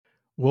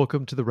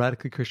Welcome to the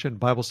Radically Christian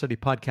Bible Study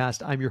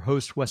Podcast. I'm your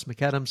host, Wes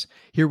McAdams.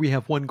 Here we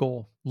have one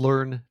goal: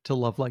 learn to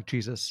love like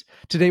Jesus.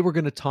 Today, we're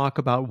going to talk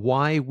about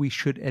why we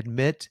should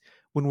admit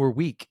when we're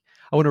weak.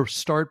 I want to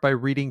start by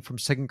reading from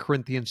 2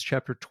 Corinthians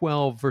chapter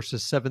 12,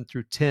 verses 7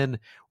 through 10,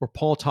 where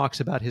Paul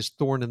talks about his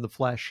thorn in the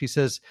flesh. He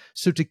says,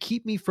 "So to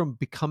keep me from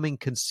becoming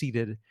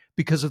conceited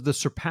because of the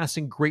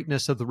surpassing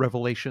greatness of the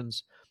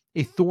revelations,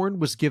 a thorn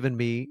was given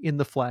me in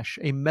the flesh,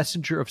 a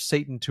messenger of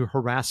Satan to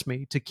harass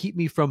me, to keep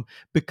me from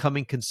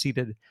becoming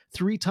conceited.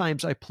 3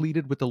 times I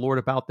pleaded with the Lord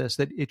about this,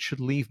 that it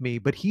should leave me.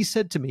 But he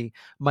said to me,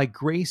 'My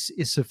grace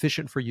is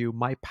sufficient for you.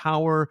 My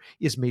power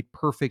is made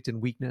perfect in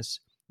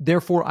weakness.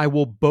 Therefore, I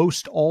will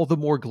boast all the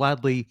more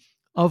gladly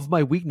of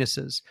my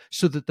weaknesses,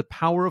 so that the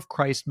power of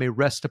Christ may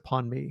rest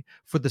upon me.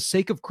 For the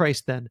sake of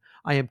Christ, then,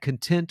 I am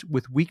content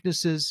with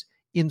weaknesses,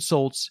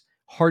 insults,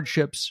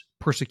 hardships,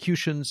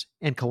 persecutions,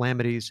 and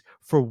calamities.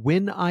 For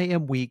when I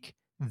am weak,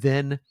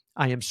 then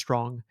I am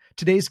strong."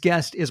 Today's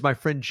guest is my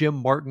friend Jim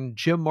Martin.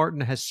 Jim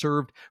Martin has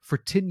served for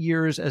 10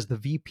 years as the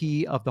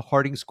VP of the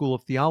Harding School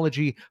of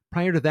Theology.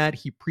 Prior to that,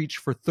 he preached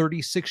for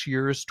 36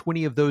 years,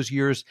 20 of those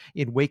years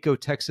in Waco,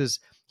 Texas.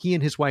 He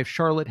and his wife,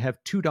 Charlotte,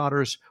 have 2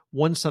 daughters,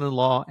 1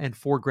 son-in-law, and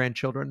 4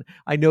 grandchildren.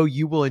 I know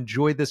you will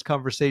enjoy this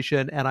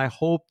conversation, and I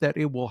hope that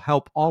it will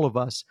help all of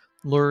us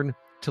learn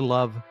to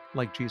love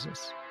like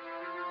Jesus.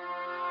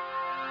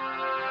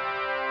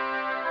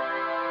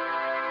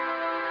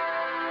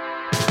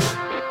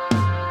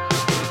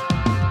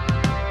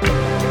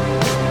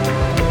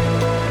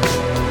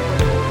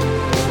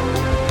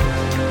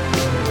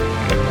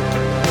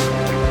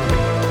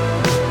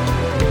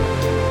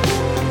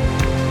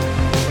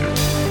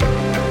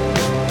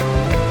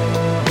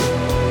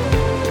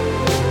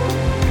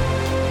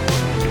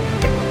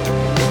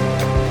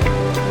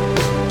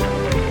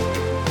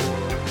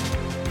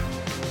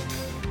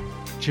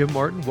 Jim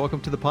Martin,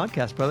 welcome to the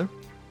podcast, brother.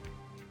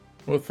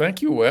 Well,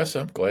 thank you, Wes.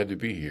 I'm glad to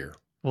be here.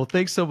 Well,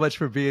 thanks so much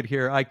for being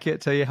here. I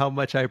can't tell you how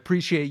much I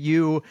appreciate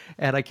you,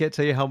 and I can't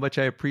tell you how much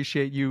I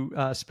appreciate you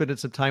spending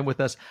some time with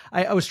us.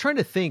 I was trying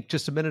to think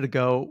just a minute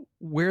ago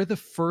where the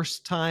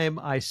first time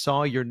I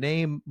saw your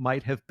name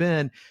might have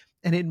been,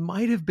 and it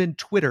might have been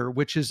Twitter,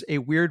 which is a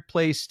weird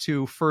place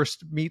to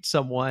first meet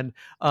someone.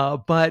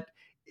 But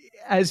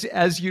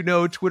as you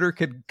know, Twitter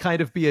can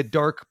kind of be a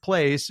dark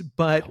place,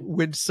 but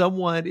when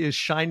someone is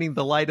shining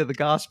the light of the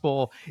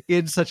gospel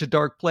in such a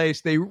dark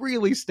place, they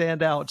really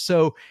stand out.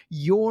 So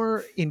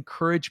your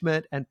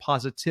encouragement and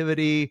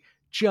positivity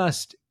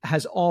just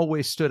has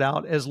always stood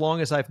out as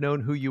long as I've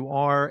known who you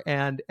are.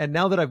 And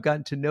now that I've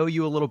gotten to know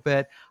you a little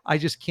bit, I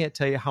just can't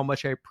tell you how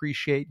much I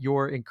appreciate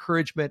your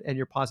encouragement and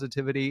your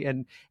positivity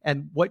and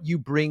what you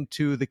bring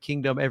to the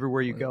kingdom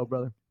everywhere you go,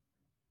 brother.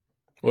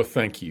 Well,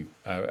 thank you.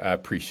 I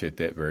appreciate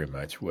that very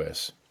much,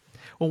 Wes.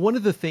 Well, one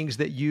of the things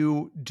that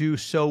you do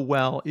so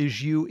well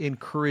is you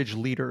encourage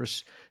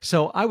leaders.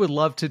 So I would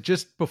love to,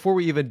 just before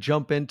we even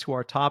jump into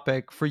our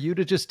topic, for you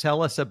to just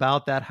tell us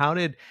about that. How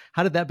did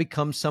that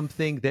become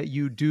something that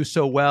you do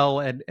so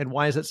well, and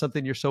why is it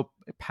something you're so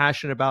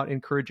passionate about,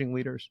 encouraging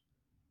leaders?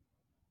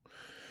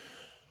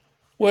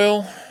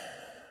 Well,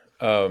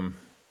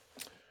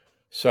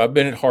 so I've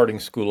been at Harding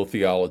School of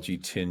Theology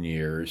 10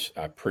 years.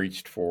 I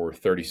preached for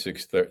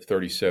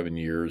 37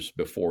 years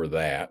before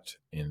that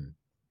in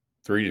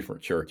 3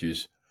 different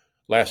churches,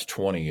 last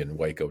 20 in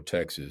Waco,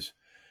 Texas.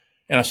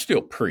 And I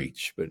still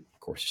preach, but of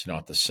course it's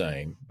not the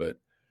same. But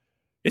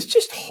it's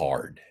just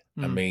hard.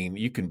 I mean,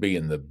 you can be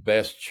in the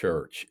best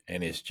church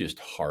and it's just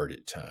hard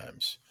at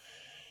times.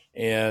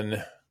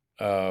 And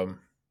I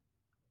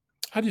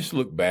just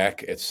look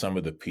back at some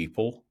of the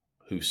people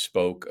who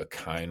spoke a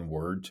kind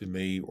word to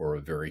me or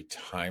a very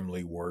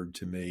timely word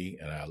to me.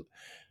 And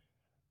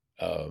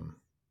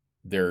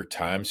there are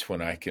times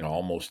when I can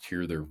almost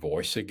hear their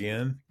voice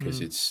again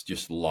because it's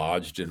just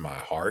lodged in my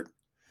heart.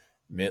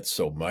 It meant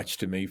so much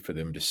to me for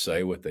them to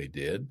say what they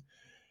did.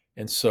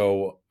 And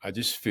so I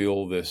just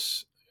feel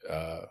this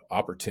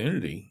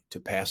opportunity to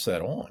pass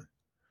that on.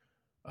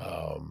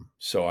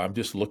 So I'm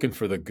just looking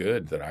for the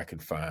good that I can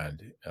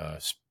find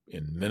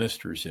in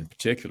ministers in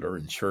particular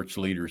and church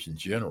leaders in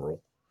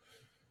general.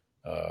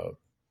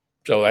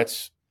 So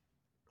that's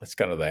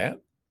kind of that.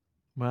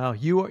 Wow,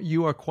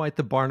 you are quite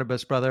the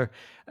Barnabas, brother.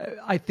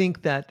 I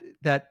think that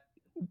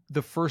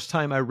the first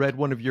time I read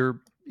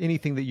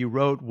anything that you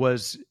wrote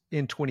was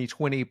in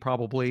 2020,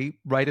 probably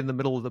right in the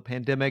middle of the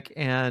pandemic,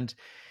 and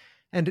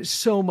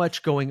so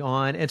much going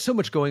on, and so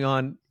much going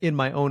on in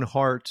my own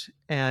heart.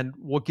 And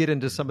we'll get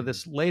into some of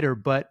this later,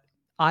 but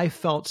I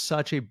felt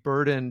such a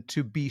burden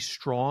to be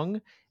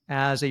strong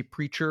as a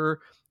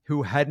preacher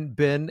who hadn't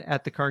been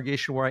at the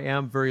congregation where I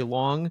am very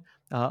long,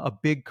 a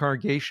big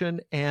congregation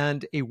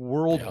and a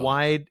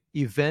worldwide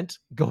event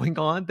going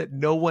on that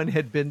no one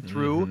had been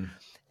through.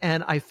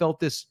 And I felt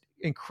this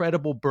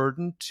incredible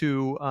burden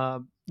to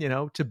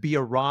be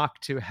a rock,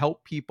 to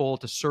help people,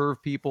 to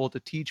serve people, to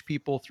teach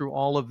people through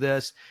all of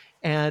this.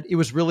 And it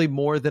was really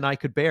more than I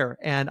could bear.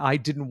 And I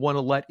didn't want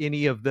to let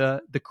any of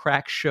the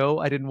cracks show.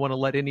 I didn't want to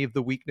let any of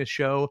the weakness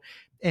show.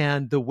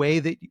 And the way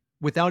that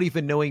without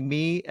even knowing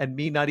me and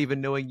me not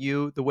even knowing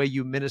you, the way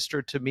you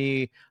ministered to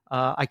me,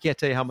 I can't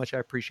tell you how much I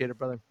appreciate it,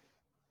 brother.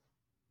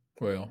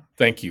 Well,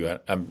 thank you.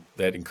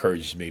 That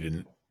encourages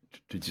me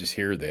to just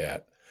hear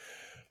that.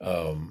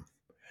 Um,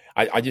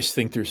 I just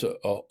think there's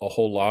a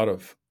whole lot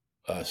of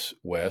us,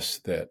 Wes,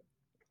 that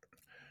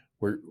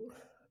we're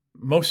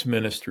most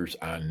ministers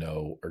I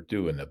know are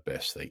doing the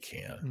best they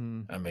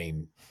can. Mm. I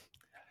mean,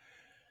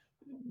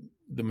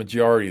 the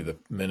majority of the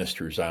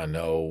ministers I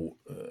know,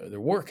 they're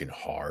working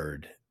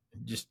hard,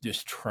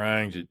 just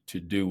trying to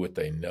do what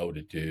they know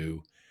to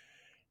do,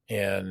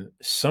 and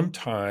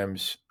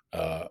sometimes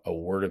a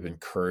word of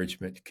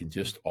encouragement can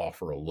just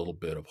offer a little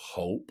bit of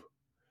hope.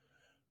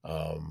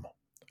 Um,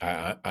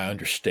 I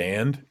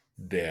understand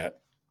that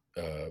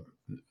uh,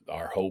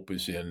 our hope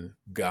is in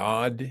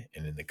God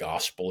and in the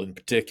gospel in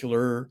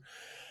particular.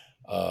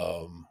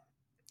 Um,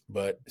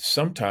 but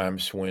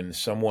sometimes when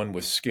someone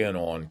with skin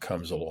on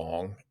comes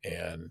along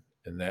and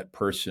that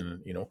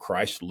person,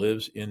 Christ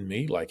lives in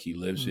me like he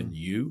lives in Mm.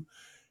 you,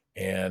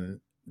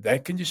 and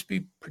that can just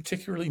be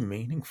particularly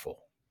meaningful.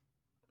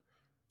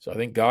 So I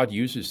think God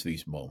uses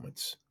these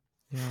moments.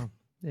 Yeah.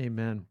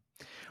 Amen.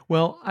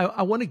 Well,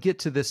 I want to get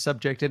to this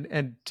subject,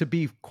 and to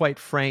be quite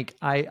frank,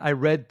 I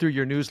read through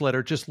your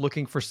newsletter just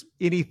looking for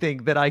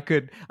anything that I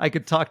could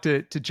talk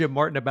to Jim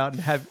Martin about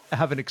and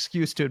have an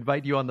excuse to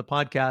invite you on the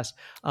podcast.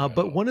 But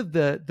Oh, one of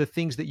the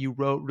things that you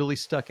wrote really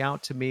stuck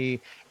out to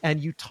me, and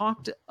you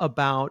talked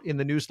about in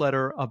the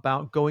newsletter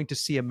about going to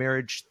see a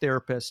marriage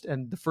therapist,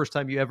 and the first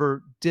time you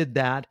ever did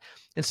that,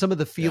 and some of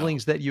the yeah.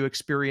 feelings that you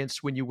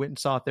experienced when you went and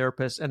saw a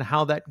therapist, and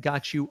how that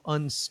got you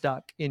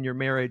unstuck in your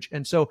marriage.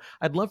 And so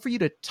I'd love for you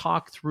to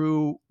talk through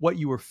what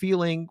you were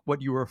feeling,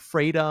 what you were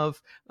afraid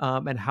of,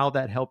 and how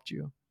that helped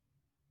you.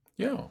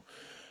 Yeah.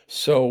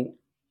 So,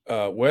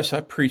 Wes,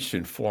 I preached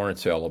in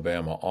Florence,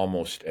 Alabama,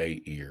 almost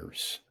 8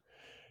 years.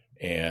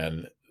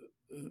 And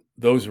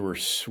those were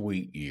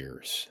sweet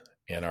years.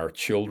 And our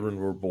children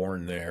were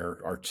born there.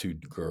 Our two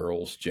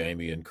girls,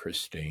 Jamie and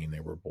Christine, they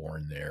were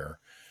born there.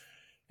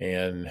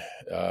 And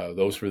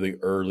those were the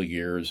early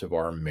years of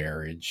our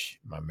marriage,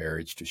 my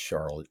marriage to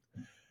Charlotte.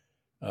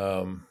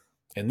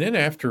 And then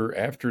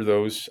after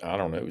those, I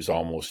don't know, it was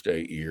almost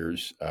 8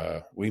 years.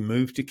 We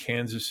moved to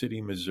Kansas City,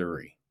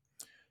 Missouri,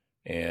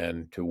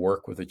 and to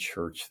work with a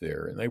church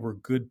there. And they were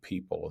good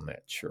people in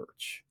that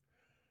church.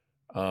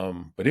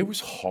 But it was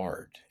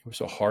hard. It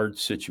was a hard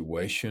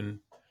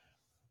situation.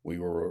 We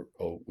were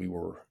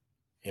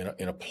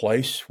in a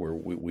place where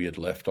we had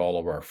left all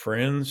of our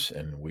friends,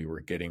 and we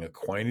were getting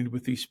acquainted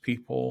with these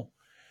people,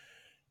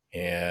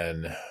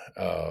 and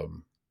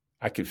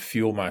I could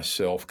feel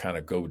myself kind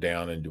of go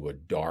down into a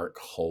dark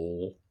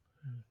hole.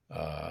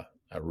 I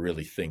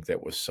really think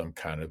that was some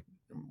kind of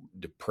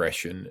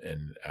depression,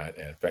 and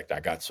in fact, I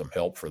got some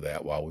help for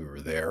that while we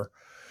were there.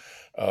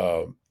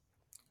 Uh,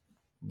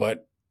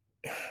 but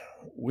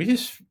we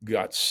just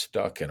got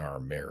stuck in our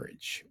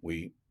marriage.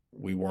 We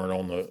weren't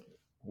on the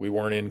we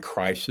weren't in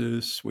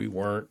crisis.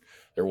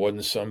 There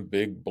wasn't some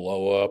big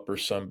blow up or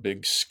some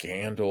big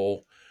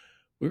scandal.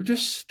 We were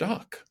just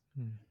stuck.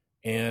 Mm.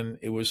 And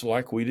it was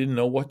like we didn't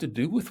know what to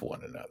do with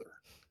one another.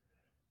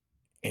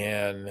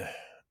 And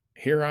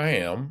here I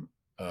am,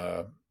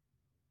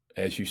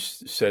 as you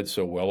said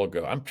so well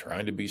ago, I'm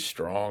trying to be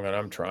strong and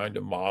I'm trying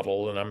to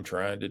model and I'm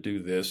trying to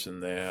do this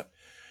and that.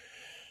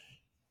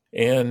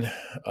 And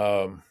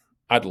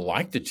I'd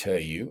like to tell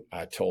you,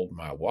 I told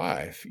my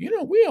wife, we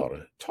ought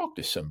to talk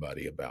to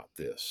somebody about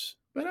this.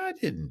 But I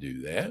didn't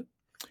do that.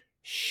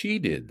 She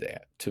did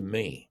that to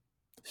me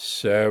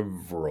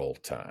several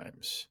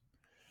times.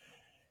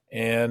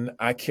 And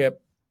I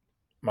kept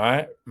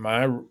my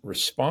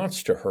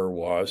response to her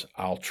was,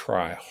 I'll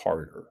try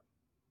harder.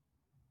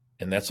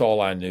 And that's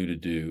all I knew to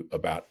do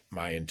about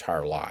my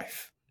entire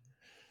life.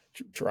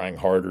 Trying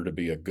harder to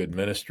be a good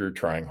minister,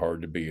 trying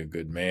hard to be a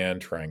good man,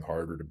 trying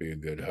harder to be a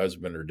good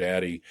husband or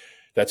daddy.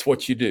 That's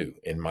what you do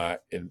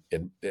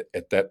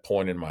at that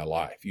point in my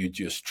life. You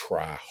just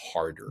try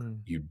harder. Mm.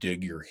 You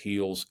dig your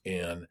heels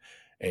in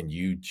and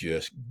you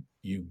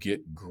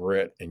get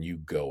grit and you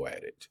go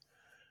at it.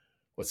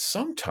 But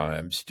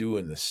sometimes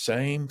doing the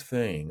same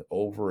thing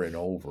over and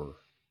over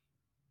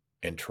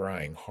and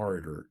trying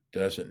harder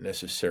doesn't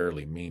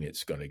necessarily mean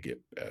it's going to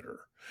get better.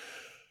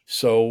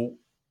 So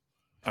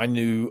I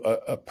knew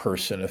a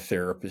person, a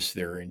therapist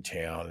there in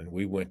town, and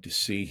we went to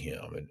see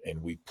him.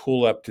 And we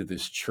pull up to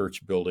this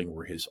church building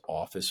where his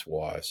office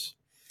was.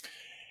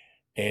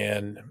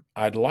 And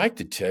I'd like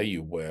to tell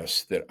you,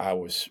 Wes, that I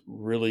was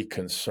really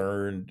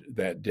concerned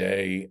that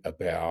day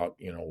about,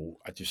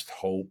 I just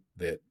hope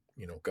that,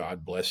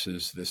 God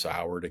blesses this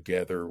hour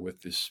together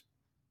with this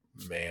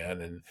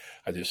man. And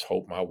I just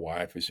hope my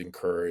wife is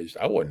encouraged.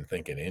 I wasn't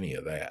thinking any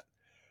of that.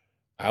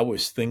 I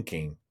was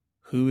thinking,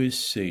 who is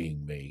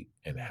seeing me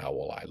and how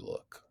will I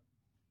look?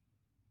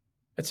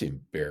 That's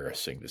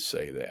embarrassing to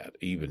say that,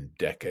 even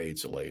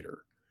decades later.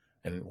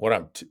 And what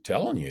I'm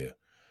telling you,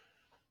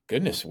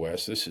 goodness,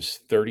 Wes, this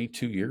is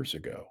 32 years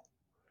ago.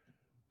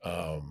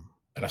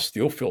 And I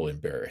still feel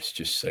embarrassed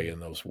just saying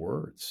those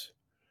words.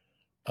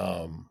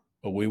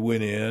 But we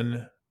went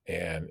in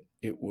and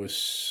it was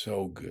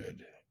so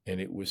good. And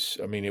it was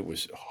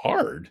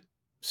hard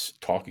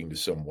talking to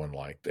someone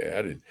like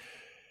that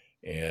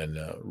and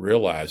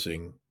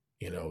realizing,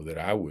 that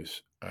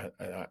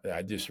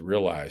I just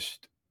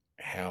realized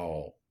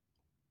how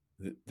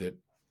that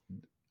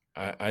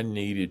I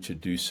needed to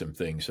do some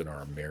things in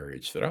our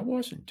marriage that I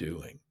wasn't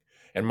doing.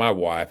 And my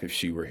wife, if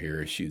she were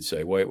here, she'd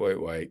say, "Wait,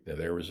 wait, wait. Now,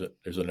 there's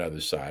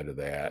another side of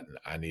that, and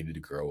I needed to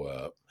grow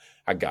up."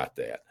 I got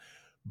that,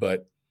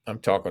 but I'm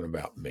talking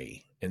about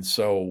me. And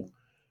so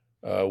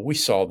we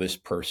saw this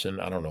person.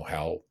 I don't know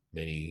how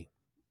many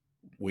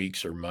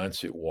weeks or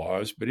months it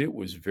was, but it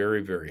was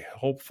very, very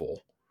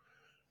helpful.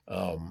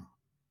 Um,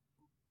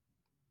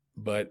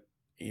 but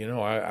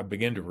I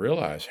began to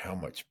realize how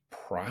much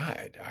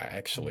pride I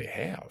actually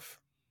have.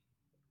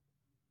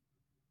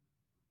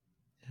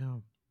 Yeah.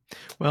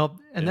 Well,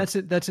 and Yeah.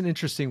 that's an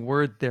interesting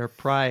word there,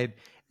 pride.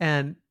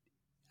 And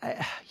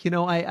I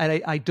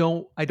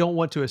don't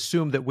want to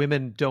assume that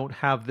women don't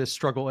have this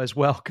struggle as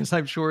well, because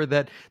I'm sure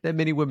that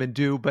many women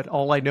do. But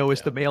all I know is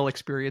Yeah. the male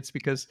experience,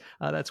 because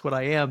that's what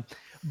I am.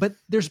 But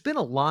there's been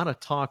a lot of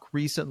talk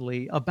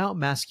recently about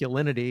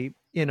masculinity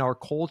in our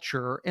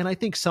culture, and I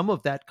think some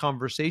of that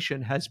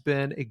conversation has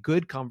been a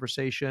good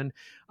conversation.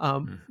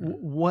 Hmm.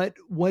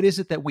 What is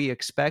it that we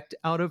expect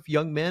out of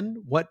young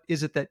men? What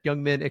is it that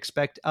young men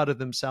expect out of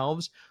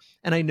themselves?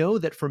 And I know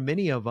that for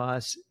many of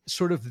us,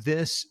 sort of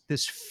this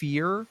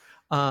fear,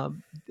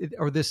 um,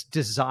 or this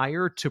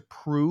desire to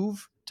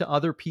prove to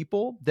other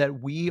people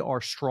that we are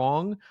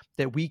strong,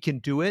 that we can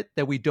do it,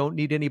 that we don't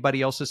need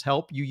anybody else's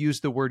help. You use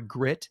the word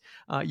grit,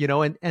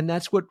 and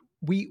that's what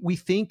we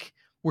think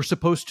we're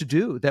supposed to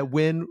do. That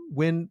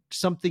when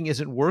something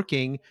isn't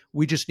working,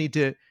 we just need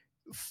to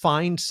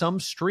find some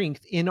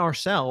strength in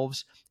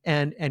ourselves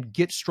and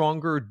get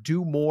stronger,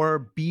 do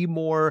more, be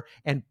more,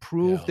 and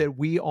prove Yeah. that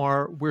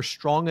we're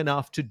strong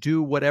enough to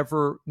do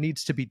whatever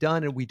needs to be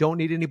done, and we don't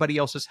need anybody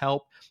else's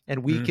help, and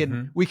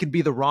Hmm. we can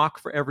be the rock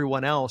for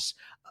everyone else.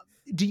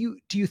 Do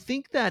you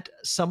think that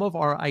some of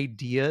our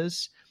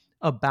ideas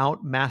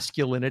about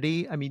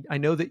masculinity, I mean, I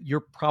know that you're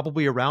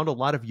probably around a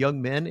lot of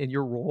young men in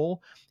your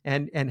role,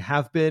 and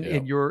have been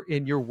Yeah.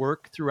 in your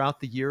work throughout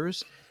the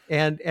years,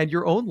 and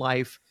your own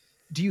life.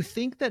 Do you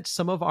think that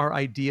some of our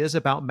ideas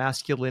about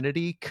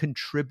masculinity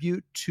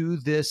contribute to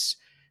this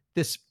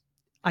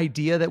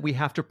idea that we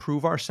have to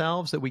prove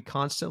ourselves, that we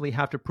constantly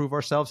have to prove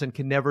ourselves and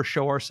can never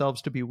show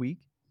ourselves to be weak?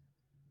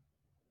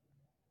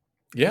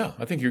 Yeah.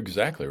 I think you're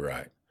exactly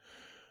right.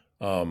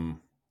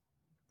 Um,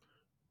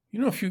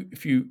 if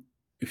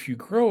you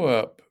grow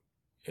up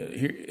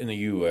here in the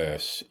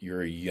U.S.,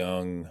 you're a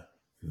young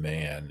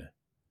man,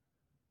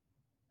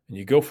 and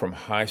you go from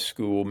high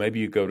school. Maybe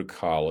you go to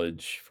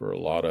college for a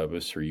lot of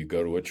us, or you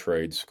go to a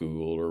trade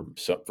school, or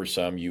for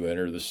some you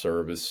enter the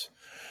service,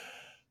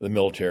 the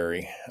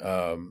military.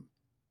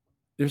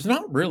 There's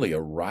not really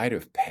a rite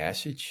of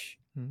passage,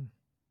 Mm,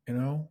 you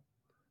know.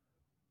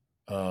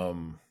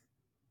 Um,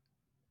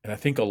 and I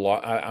think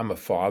I'm a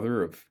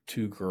father of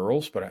two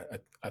girls,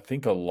 but I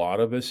think a lot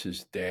of us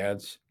as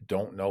dads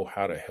don't know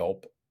how to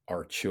help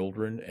our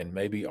children and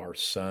maybe our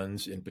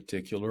sons in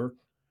particular.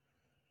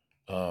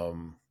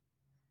 Um,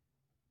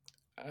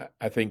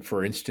 I think,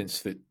 for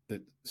instance, that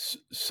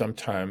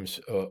sometimes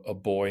a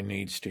boy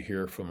needs to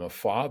hear from a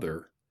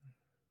father,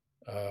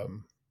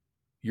 um,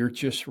 "You're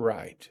just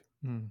right.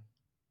 mm,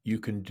 You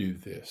can do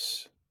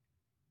this."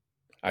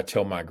 I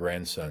tell my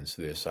grandsons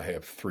this. I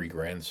have three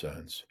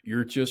grandsons.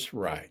 "You're just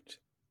right.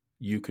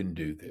 You can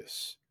do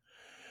this."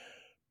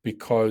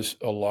 Because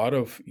a lot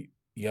of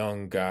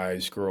young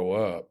guys grow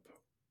up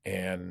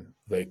and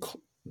they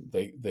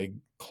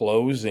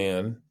close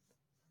in.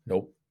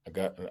 Nope,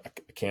 I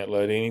can't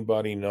let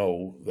anybody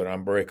know that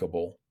I'm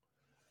breakable.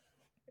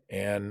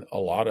 And a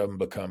lot of them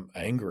become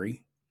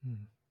angry,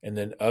 mm, and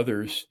then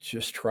others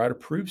just try to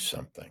prove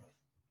something.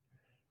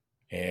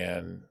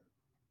 And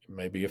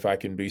maybe if I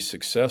can be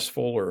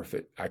successful, or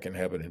I can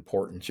have an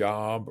important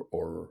job,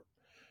 or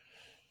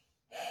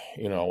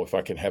if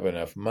I can have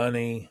enough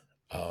money,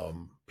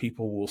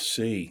 people will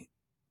see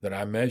that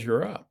I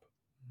measure up.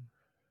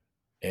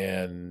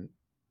 And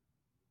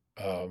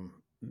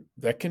um,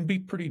 that can be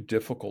pretty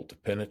difficult to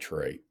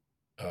penetrate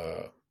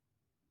uh,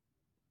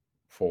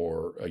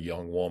 for a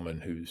young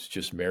woman who's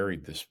just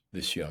married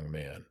this young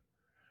man.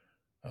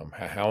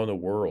 How in the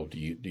world do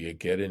you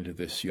get into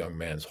this young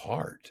man's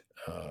heart?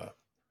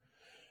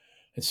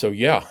 And so,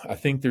 yeah, I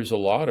think there's a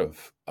lot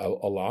of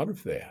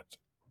that,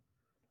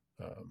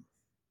 um,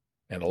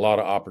 and a lot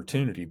of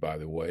opportunity, by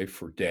the way,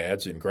 for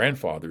dads and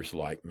grandfathers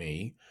like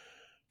me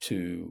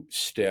to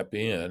step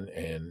in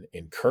and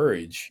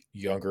encourage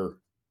younger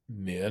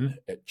men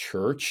at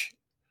church,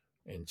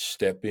 and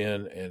step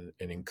in and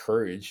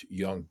encourage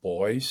young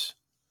boys.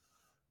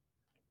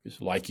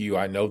 Because, like you,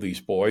 I know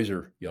these boys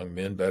are young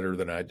men better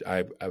than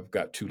I've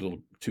got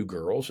two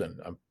girls,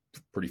 and I'm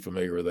pretty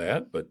familiar with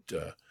that. But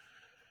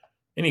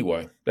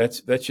anyway,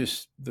 that's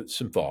just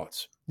some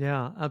thoughts.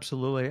 Yeah,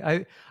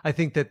 absolutely. I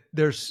think that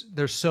there's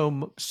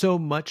so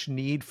much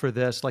need for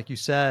this, like you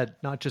said,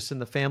 not just in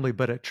the family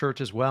but at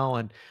church as well.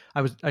 And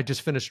I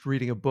just finished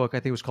reading a book. I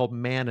think it was called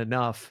Man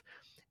Enough,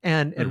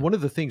 and Mm, one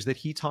of the things that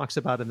he talks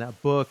about in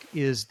that book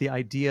is the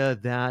idea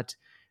that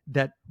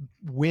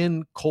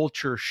when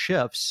culture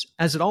shifts,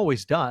 as it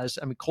always does,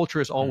 I mean,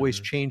 culture is always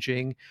hmm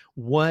changing.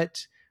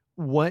 What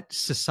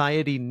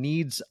society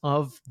needs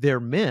of their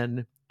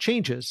men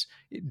changes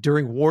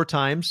during war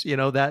times.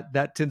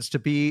 That tends to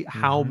be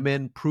how hmm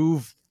men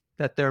prove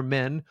that they're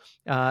men.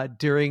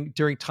 During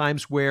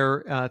times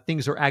where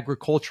things are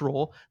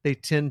agricultural, they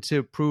tend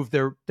to prove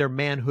their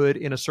manhood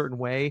in a certain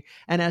way.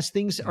 And as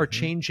things are hmm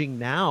changing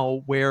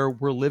now, where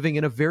we're living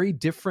in a very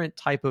different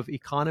type of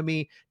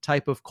economy,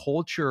 type of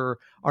culture,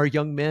 our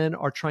young men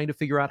are trying to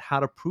figure out how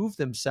to prove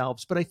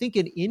themselves. But I think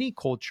in any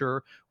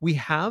culture, we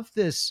have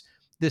this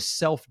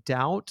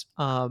self-doubt.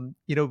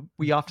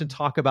 We often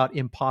talk about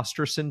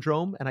imposter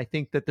syndrome, and I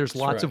think that there's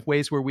That's lots right. of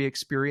ways where we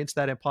experience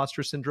that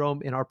imposter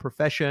syndrome in our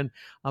profession,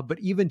 but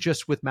even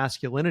just with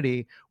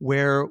masculinity,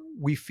 where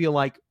we feel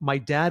like my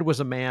dad was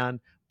a man,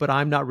 but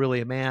I'm not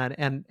really a man.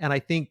 And I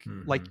think,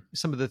 like hmm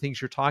some of the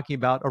things you're talking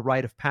about, a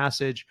rite of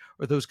passage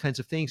or those kinds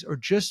of things, are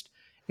just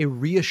a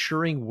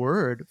reassuring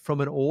word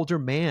from an older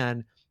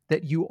man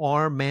that you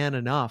are man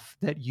enough,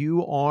 that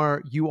you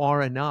are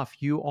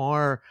enough, you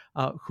are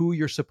who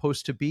you're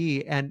supposed to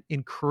be, and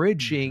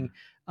encouraging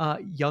hmm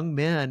young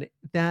men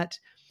that,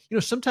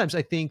 sometimes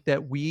I think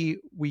that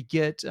we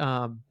get,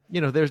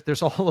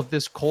 there's all of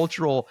this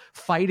cultural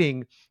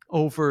fighting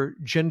over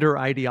gender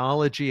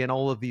ideology and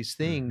all of these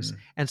things. hmm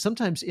And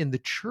sometimes in the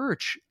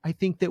church, I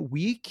think that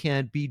we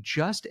can be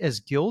just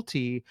as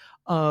guilty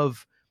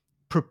of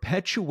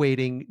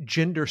perpetuating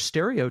gender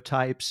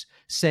stereotypes,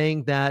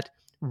 saying that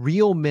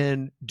real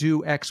men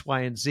do X,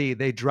 Y, and Z.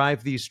 They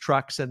drive these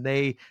trucks and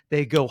they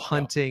go Yeah.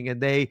 hunting and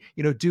they,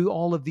 do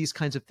all of these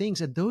kinds of things.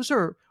 And those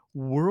are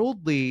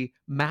worldly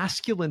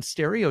masculine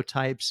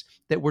stereotypes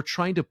that we're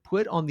trying to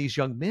put on these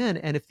young men.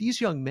 And if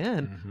these young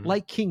men, hmm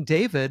like King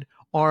David,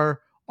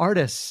 are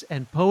artists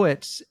and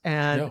poets,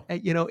 and Yeah.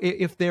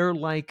 if they're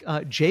like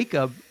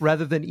Jacob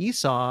rather than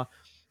Esau,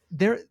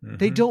 they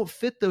hmm don't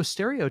fit those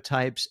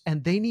stereotypes,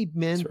 and they need That's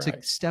men to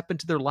right. step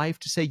into their life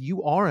to say,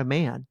 you are a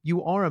man,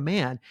 you are a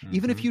man,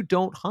 even if hmm you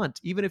don't hunt,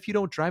 even if you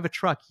don't drive a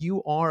truck,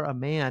 you are a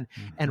man.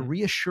 And hmm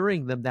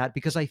reassuring them that,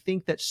 because I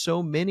think that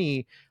so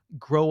many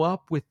grow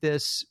up with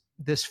this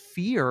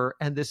fear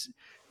and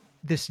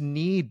this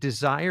need,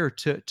 desire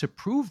to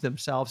prove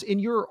themselves. In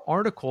your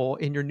article,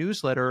 in your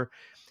newsletter,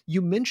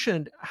 you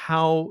mentioned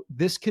how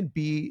this can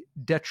be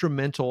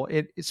detrimental,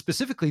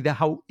 specifically that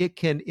how it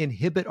can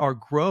inhibit our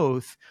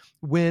growth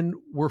when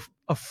we're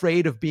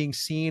afraid of being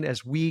seen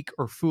as weak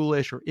or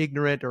foolish or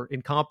ignorant or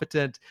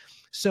incompetent.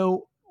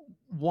 So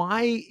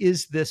why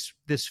is this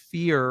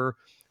fear,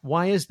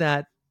 why is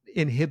that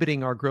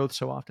inhibiting our growth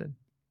so often?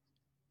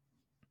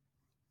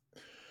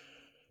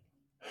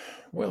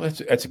 Well,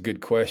 that's a good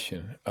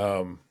question.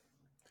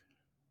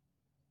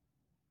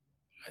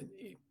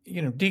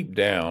 Deep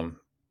down,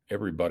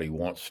 everybody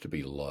wants to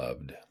be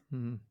loved.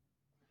 Hmm.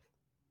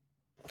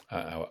 I,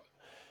 I,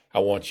 I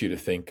want you to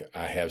think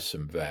I have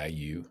some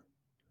value,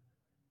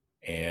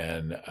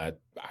 and I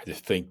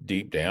just think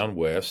deep down,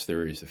 Wes,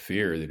 there is a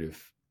fear that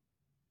if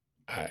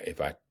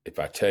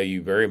I tell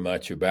you very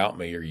much about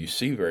me or you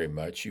see very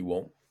much, you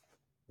won't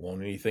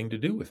want anything to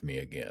do with me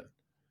again.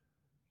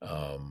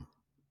 Um,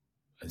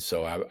 and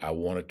so I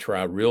want to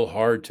try real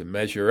hard to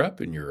measure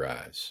up in your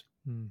eyes.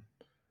 Hmm.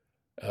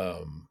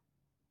 Um,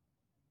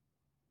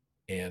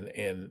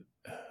 and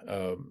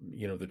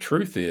the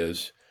truth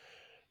is,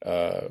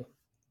 uh,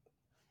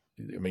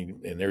 I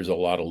mean, and there's a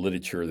lot of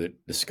literature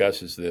that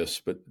discusses this,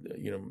 but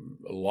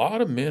a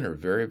lot of men are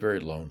very,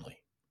 very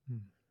lonely, Hmm.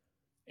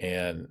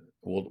 and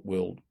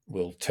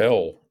we'll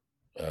tell.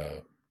 Uh,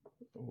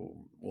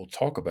 we'll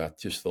talk about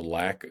just the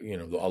lack.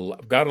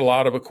 I've got a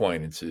lot of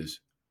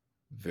acquaintances,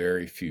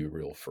 very few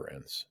real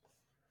friends.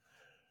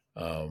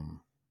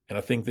 Um, and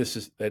I think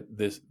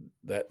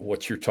that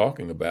what you're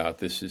talking about.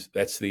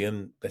 That's the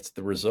end. That's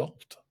the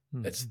result.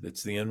 Hmm.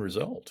 That's the end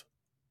result.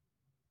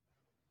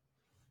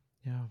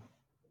 Yeah.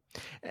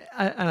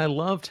 And I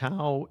loved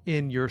how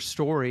in your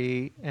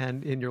story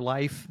and in your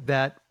life,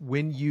 that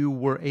when you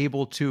were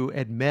able to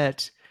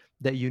admit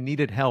that you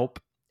needed help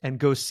and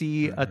go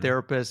see a hmm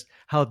therapist,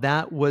 how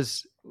that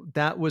was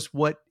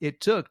what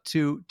it took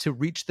to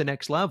reach the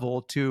next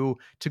level, to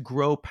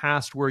grow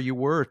past where you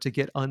were, to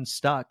get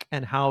unstuck.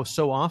 And how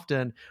so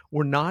often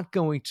we're not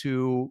going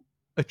to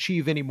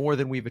achieve any more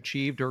than we've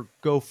achieved or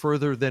go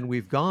further than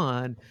we've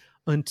gone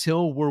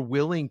until we're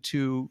willing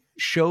to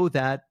show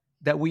that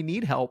we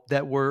need help,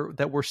 that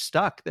we're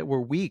stuck, that we're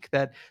weak,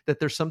 that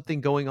there's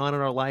something going on in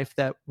our life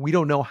that we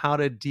don't know how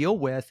to deal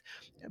with.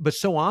 But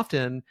so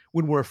often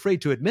when we're afraid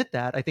to admit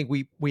that, I think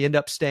we end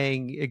up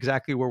staying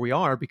exactly where we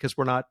are, because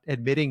we're not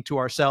admitting to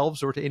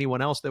ourselves or to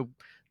anyone else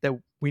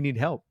that we need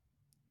help.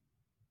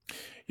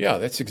 Yeah,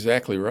 that's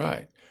exactly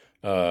right.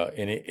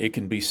 And it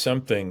can be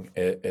something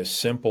as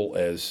simple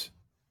as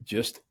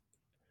just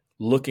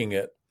looking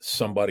at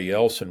somebody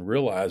else and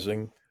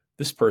realizing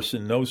this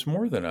person knows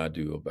more than I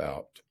do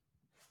about,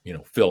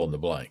 fill in the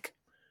blank.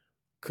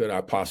 Could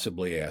I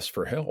possibly ask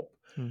for help?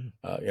 Mm.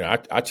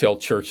 I tell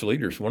church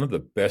leaders one of the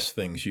best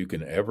things you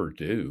can ever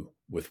do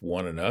with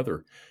one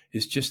another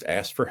is just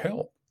ask for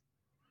help.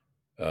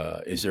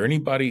 Is there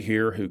anybody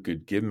here who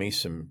could give me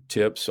some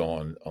tips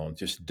on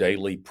just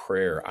daily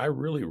prayer? I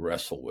really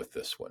wrestle with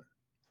this one.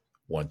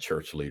 One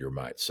church leader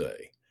might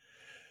say.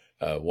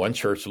 One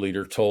church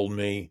leader told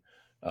me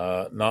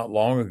not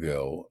long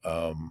ago,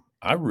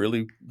 I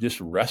really just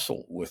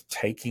wrestle with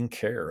taking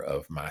care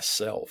of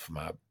myself,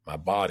 my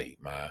body,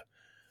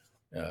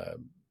 uh,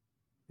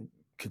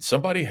 could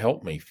somebody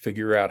help me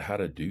figure out how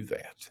to do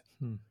that?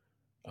 Hmm.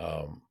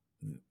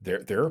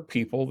 There are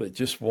people that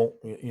just won't.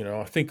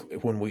 I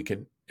think when we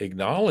can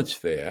acknowledge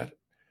that,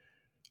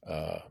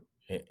 uh,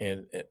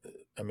 and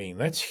I mean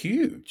that's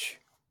huge.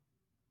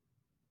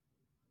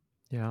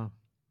 Yeah.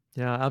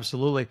 Yeah,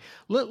 absolutely.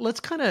 Let's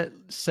kind of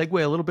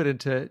segue a little bit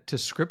into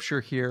scripture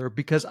here,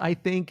 because I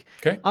think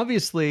Okay.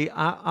 obviously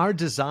our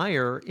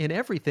desire in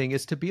everything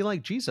is to be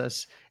like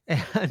Jesus.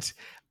 And,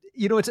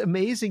 it's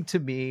amazing to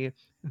me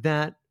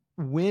that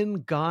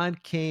when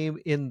God came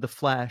in the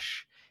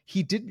flesh,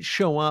 he didn't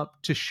show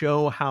up to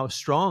show how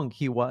strong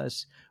he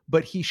was,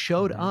 but he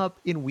showed Mm-hmm. up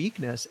in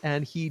weakness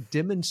and he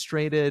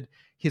demonstrated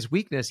his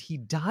weakness. He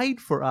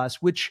died for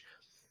us, which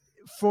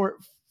for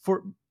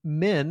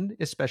men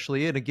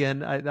especially, and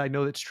again I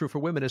know it's true for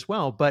women as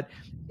well, but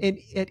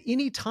at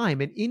any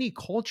time in any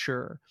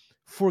culture,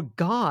 for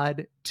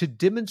God to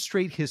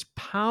demonstrate his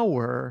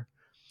power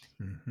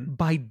Mm-hmm.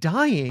 by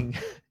dying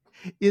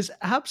is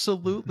Mm-hmm.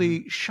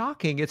 absolutely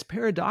shocking. It's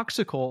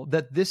paradoxical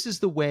that this is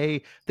the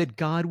way that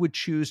God would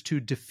choose to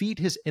defeat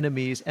his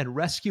enemies and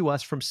rescue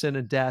us from sin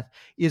and death,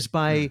 is Mm.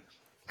 by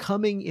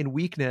coming in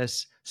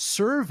weakness,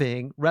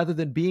 serving rather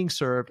than being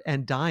served,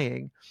 and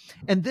dying.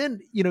 And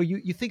then,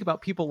 you think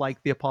about people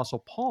like the Apostle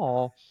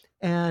Paul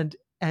and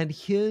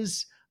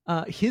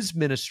his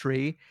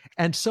ministry.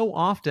 And so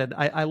often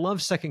I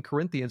love Second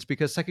Corinthians,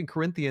 because Second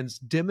Corinthians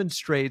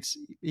demonstrates,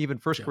 even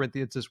First Yeah.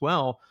 Corinthians as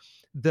well,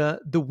 the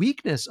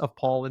weakness of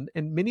Paul and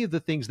many of the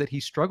things that he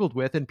struggled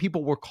with, and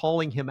people were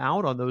calling him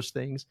out on those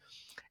things.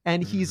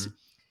 And he's Mm-hmm.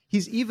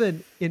 he's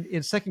even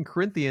in Second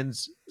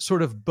Corinthians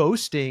sort of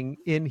boasting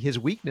in his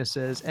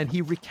weaknesses, and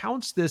he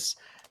recounts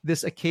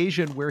this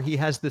occasion where he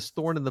has this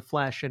thorn in the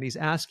flesh and he's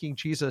asking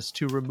Jesus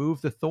to remove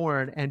the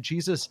thorn, and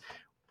Jesus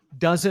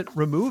doesn't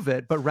remove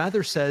it, but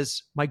rather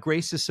says, my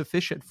grace is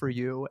sufficient for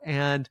you,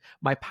 and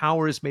my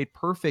power is made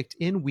perfect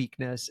in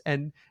weakness.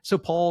 And so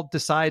Paul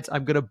decides,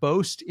 I'm going to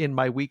boast in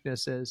my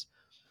weaknesses.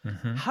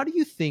 Mm-hmm. How do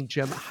you think,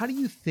 Jim, how do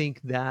you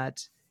think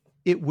that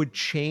it would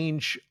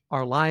change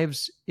our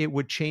lives? It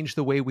would change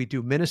the way we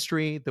do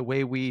ministry, the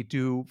way we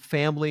do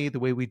family, the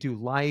way we do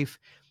life,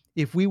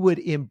 if we would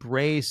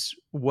embrace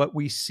what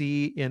we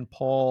see in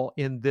Paul,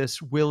 in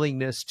this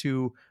willingness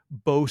to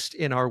boast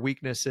in our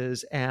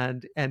weaknesses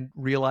and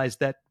realize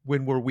that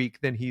when we're weak,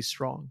 then he's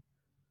strong.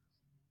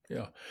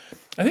 Yeah.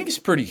 I think it's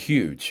pretty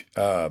huge.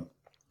 I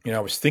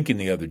was thinking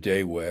the other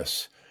day,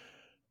 Wes,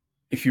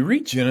 if you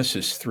read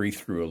Genesis 3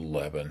 through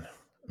 11,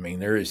 I mean,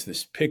 there is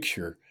this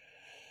picture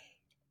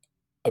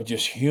of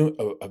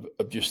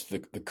of just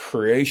the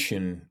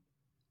creation,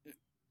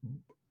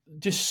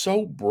 just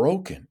so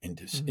broken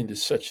Mhm. into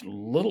such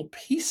little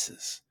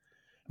pieces.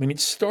 I mean, it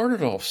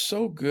started off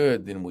so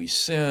good, then we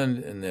sinned,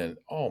 and then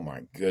oh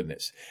my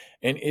goodness,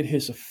 and it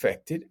has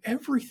affected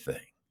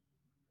everything.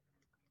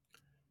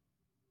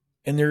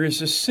 And there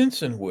is a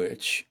sense in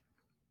which,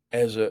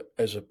 as a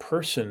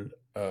person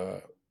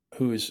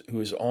who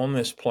is on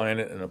this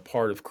planet and a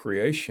part of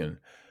creation,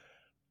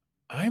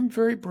 I'm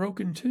very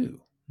broken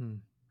too. Hmm.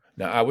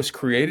 Now, I was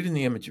created in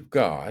the image of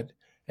God,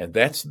 and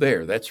that's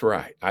there. That's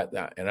right.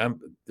 And I'm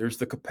there's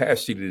the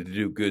capacity to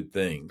do good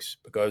things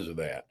because of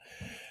that.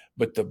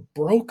 But the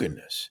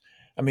brokenness,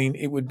 I mean,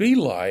 it would be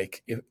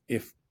like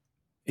if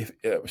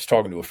I was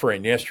talking to a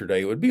friend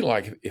yesterday, it would be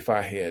like if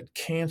I had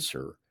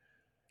cancer.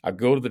 I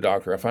go to the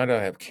doctor, I find out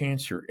I have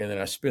cancer, and then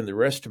I spend the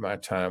rest of my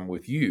time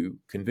with you,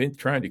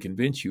 trying to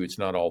convince you it's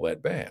not all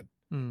that bad.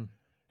 Hmm.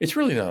 It's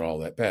really not all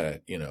that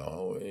bad,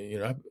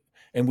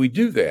 and we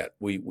do that.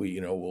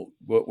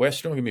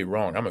 Wes, don't get me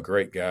wrong. I'm a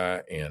great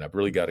guy, and I've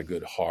really got a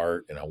good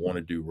heart, and I want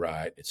to do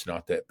right. It's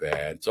not that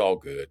bad. It's all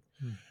good.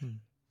 Hmm.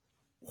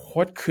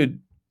 What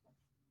could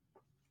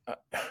I,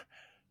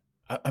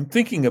 I'm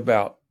thinking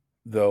about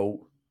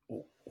though?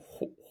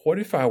 What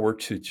if I were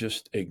to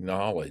just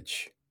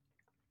acknowledge,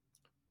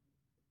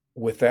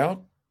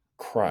 without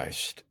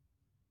Christ,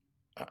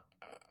 I,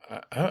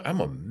 I'm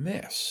a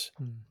mess.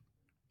 Hmm.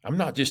 I'm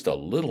not just a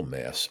little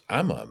mess.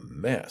 I'm a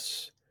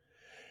mess.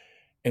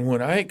 And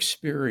when I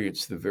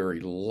experience the very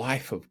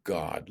life of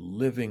God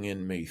living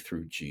in me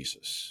through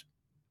Jesus,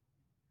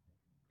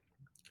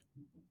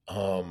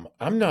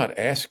 I'm not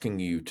asking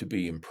you to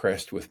be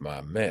impressed with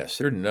my mess.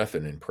 There's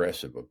nothing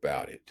impressive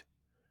about it.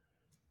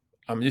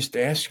 I'm just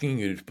asking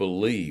you to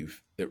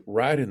believe that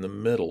right in the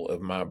middle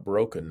of my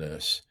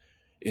brokenness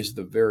is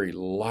the very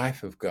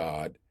life of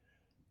God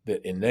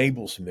that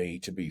enables me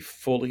to be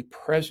fully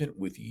present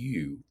with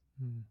you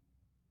Mm.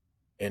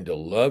 and to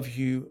love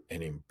you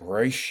and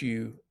embrace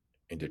you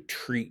and to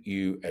treat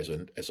you as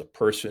a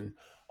person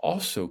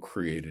also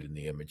created in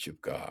the image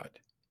of God.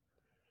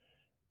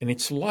 And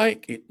it's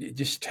like it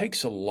just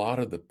takes a lot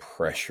of the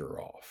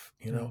pressure off.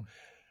 Mm.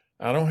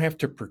 I don't have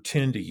to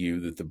pretend to you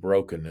that the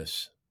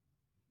brokenness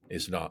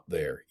is not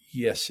there.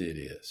 Yes, it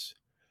is.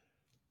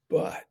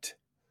 But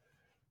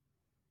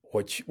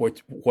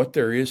what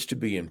there is to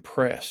be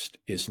impressed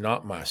is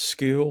not my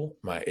skill,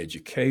 my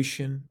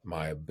education,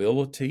 my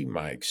ability,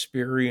 my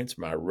experience,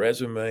 my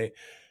resume.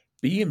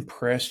 Be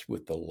impressed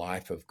with the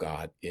life of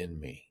God in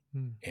me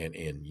Mm. and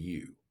in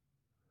you.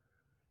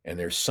 And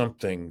there's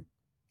something,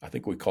 I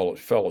think we call it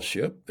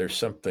fellowship. There's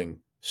something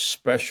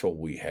special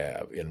we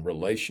have in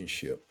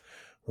relationship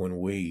when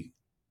we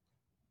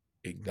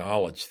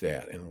acknowledge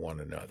that in one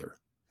another.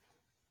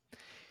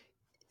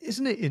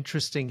 Isn't it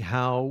interesting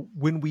how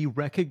when we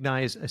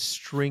recognize a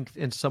strength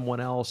in someone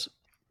else,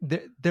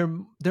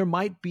 there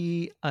might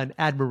be an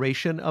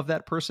admiration of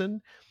that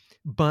person,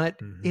 but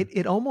Mm-hmm.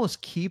 it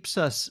almost keeps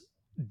us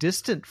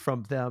distant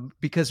from them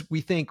because we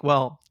think,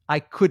 well, I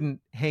couldn't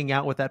hang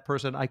out with that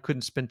person, I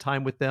couldn't spend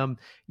time with them,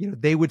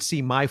 they would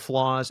see my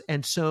flaws.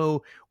 And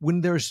so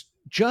when there's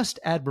just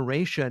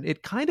admiration,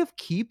 it kind of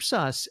keeps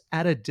us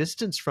at a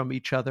distance from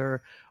each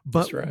other.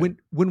 That's But right.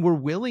 when we're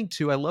willing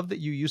to, I love that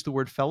you use the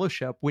word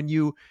fellowship, when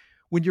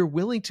you're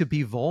willing to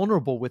be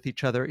vulnerable with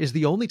each other is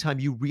the only time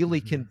you really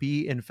Mm-hmm. can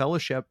be in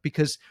fellowship.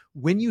 Because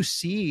when you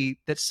see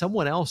that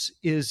someone else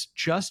is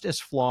just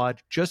as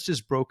flawed, just as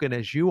broken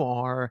as you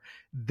are,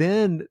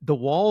 then the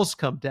walls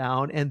come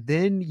down and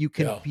then you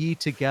can Yeah. be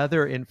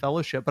together in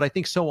fellowship. But I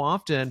think so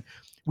often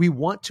we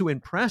want to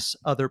impress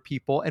other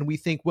people and we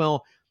think,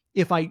 well,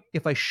 if I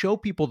show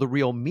people the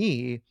real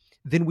me,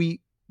 then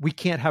we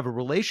can't have a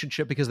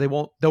relationship because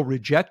they'll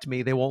reject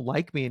me, they won't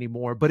like me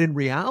anymore. But in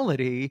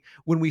reality,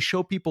 when we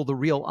show people the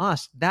real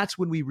us, that's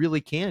when we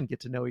really can get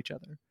to know each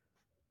other.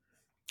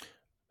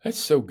 That's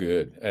so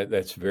good.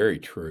 That's very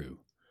true.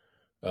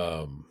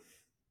 Um,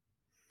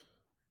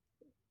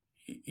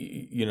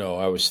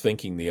 I was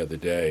thinking the other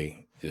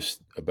day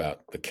just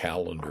about the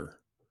calendar,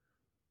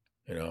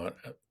 you know,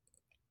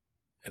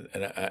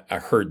 and I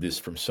heard this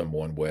from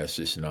someone, Wes,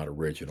 it's not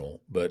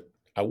original, but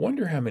I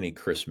wonder how many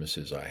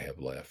Christmases I have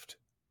left.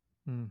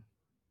 Mm.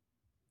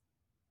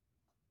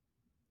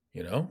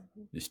 You know,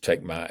 just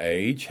take my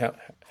age.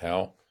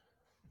 How,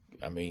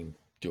 I mean,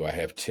 do I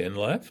have 10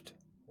 left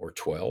or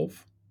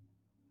 12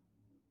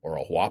 or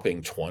a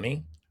whopping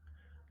 20?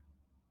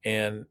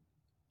 And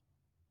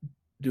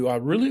do I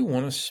really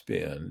want to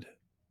spend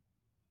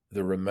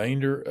the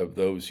remainder of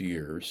those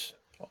years,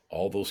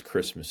 all those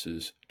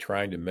Christmases,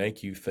 trying to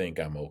make you think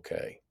I'm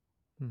okay?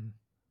 Mm.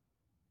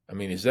 I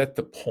mean, is that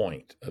the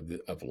point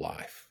of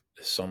life?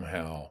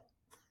 Somehow,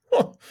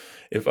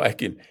 if I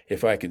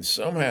can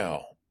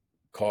somehow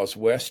cause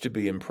Wes to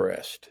be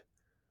impressed,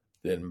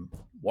 then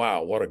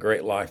wow, what a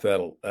great life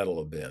that'll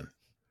have been.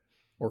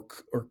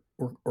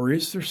 Or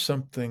is there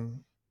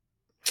something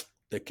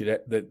that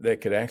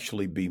could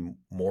actually be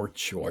more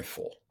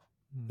joyful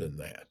Mm. than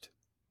that?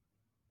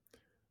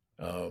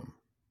 Um,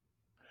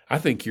 I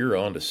think you're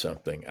onto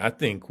something. I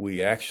think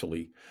we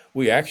actually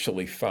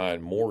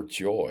find more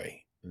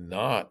joy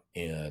not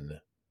in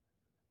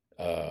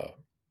uh,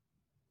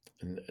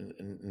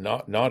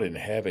 not in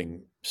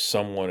having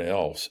someone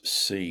else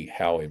see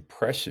how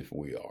impressive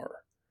we are,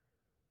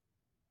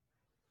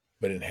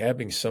 but in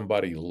having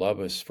somebody love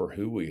us for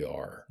who we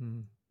are,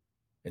 Mm.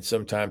 and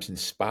sometimes in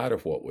spite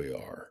of what we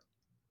are.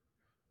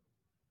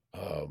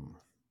 Um,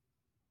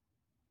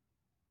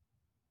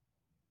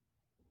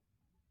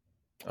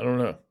 I don't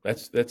know.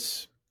 That's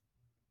the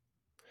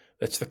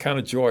kind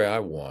of joy I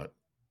want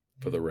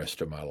for Yeah. the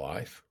rest of my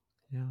life.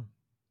 Yeah.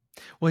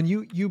 Well, and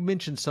you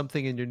mentioned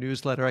something in your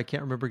newsletter. I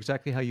can't remember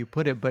exactly how you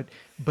put it, but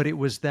it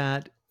was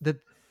that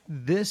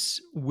this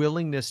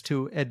willingness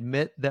to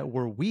admit that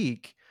we're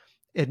weak,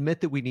 admit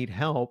that we need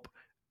help,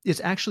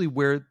 is actually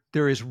where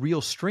there is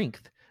real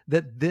strength.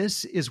 That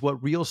this is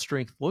what real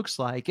strength looks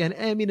like. And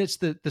I mean, it's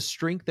the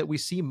strength that we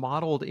see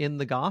modeled in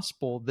the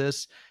gospel,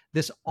 this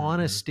Hmm.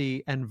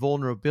 honesty and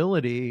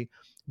vulnerability.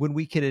 When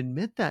we can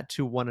admit that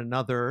to one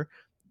another,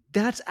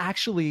 that's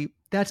actually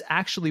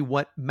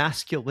what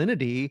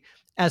masculinity,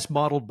 as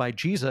modeled by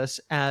Jesus,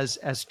 as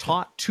Yeah.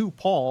 taught to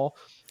Paul,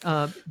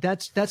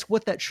 that's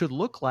what that should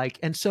look like.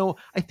 And so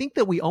I think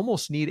that we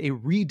almost need a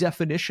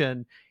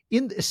redefinition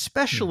Hmm.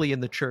 especially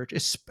in the church,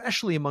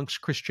 especially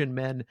amongst Christian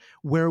men,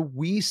 where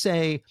we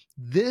say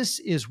this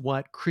is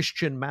what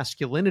Christian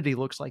masculinity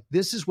looks like.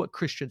 This is what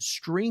Christian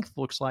strength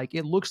looks like.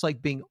 It looks like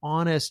being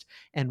honest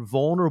and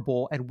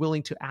vulnerable and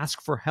willing to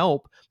ask for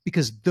help,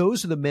 because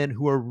those are the men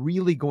who are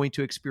really going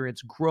to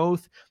experience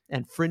growth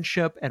and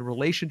friendship and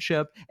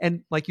relationship.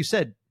 And like you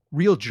said,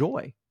 real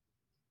joy.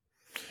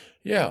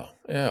 Yeah.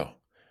 Yeah.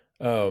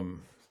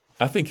 Um,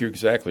 I think you're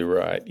exactly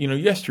right.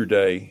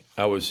 Yesterday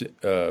I was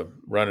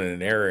running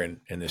an errand,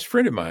 and this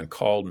friend of mine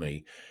called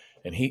me,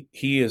 and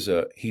he's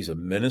a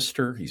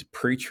minister, he's a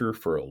preacher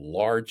for a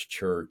large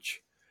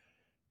church,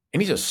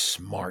 and he's a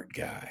smart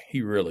guy.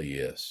 He really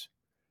is.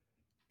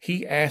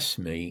 He asked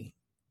me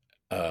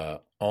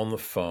on the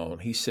phone.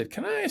 He said,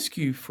 "Can I ask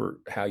you for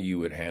how you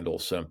would handle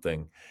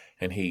something?"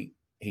 And he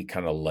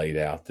kind of laid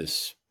out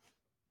this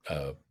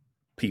uh,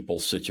 people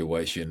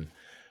situation.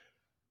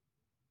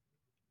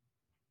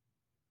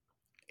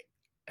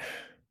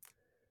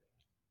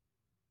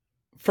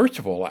 First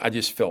of all, I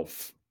just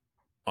felt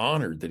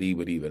honored that he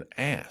would even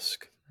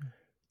ask.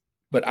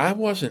 But I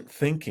wasn't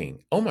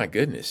thinking, "Oh my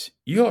goodness,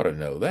 you ought to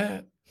know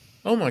that.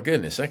 Oh my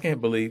goodness, I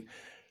can't believe."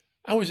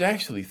 I was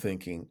actually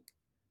thinking,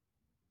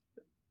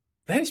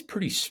 that is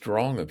pretty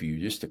strong of you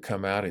just to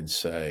come out and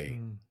say,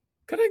 Mm.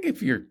 "Could I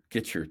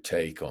get your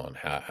take on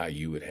how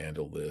you would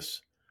handle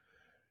this?"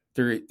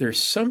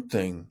 There's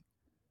something,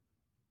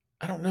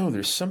 I don't know,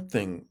 there's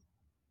something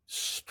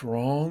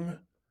strong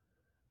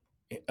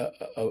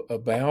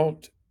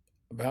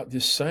about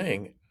just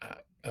saying,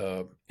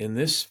 in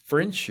this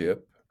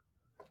friendship,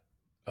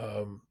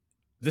 um,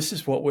 this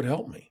is what would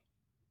help me.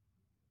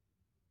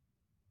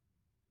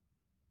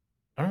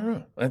 I don't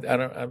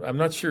know. I'm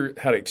not sure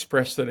how to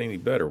express that any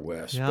better,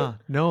 Wes. Yeah,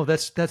 But no,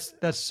 that's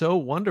so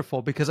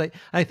wonderful because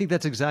I think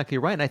that's exactly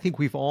right. And I think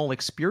we've all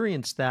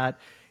experienced that.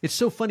 It's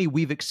so funny.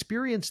 We've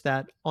experienced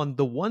that on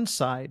the one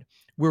side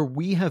where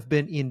we have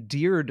been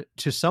endeared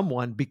to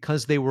someone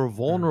because they were Mhm.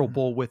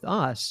 vulnerable with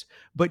us,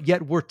 but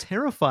yet we're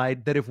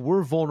terrified that if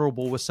we're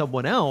vulnerable with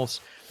someone else,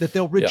 that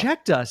they'll Yeah,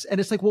 reject us. And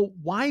it's like, well,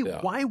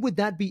 yeah, why would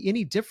that be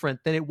any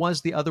different than it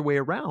was the other way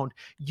around?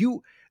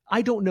 You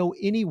I don't know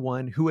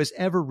anyone who has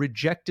ever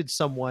rejected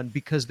someone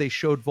because they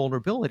showed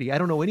vulnerability. I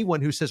don't know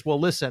anyone who says, well,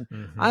 listen,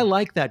 I hmm,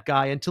 like that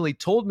guy until he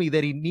told me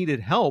that he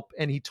needed help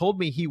and he told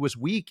me he was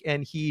weak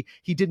and he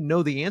didn't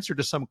know the answer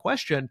to some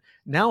question.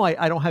 Now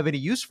I don't have any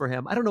use for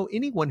him. I don't know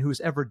anyone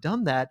who's ever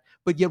done that,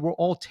 but yet we're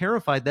all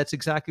terrified that's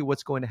exactly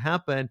what's going to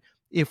happen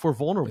if we're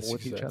vulnerable that's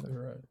with each exactly other.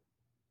 right.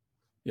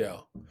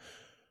 Yeah.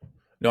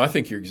 No, I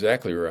think you're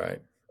exactly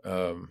right.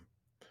 Um,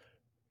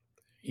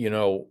 you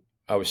know,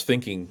 I was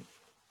thinking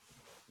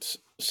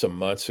some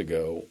months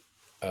ago,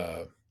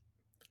 uh,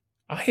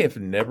 I have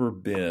never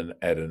been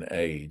at an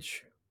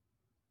age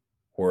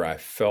where I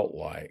felt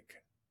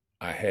like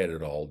I had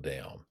it all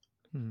down.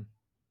 Hmm.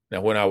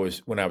 Now, when I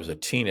was a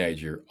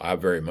teenager, I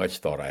very much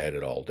thought I had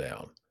it all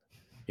down.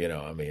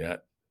 I mean,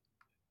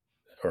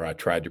 I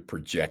tried to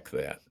project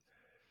that.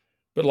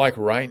 But like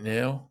right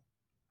now,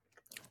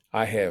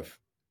 I have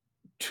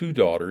two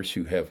daughters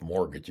who have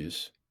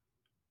mortgages.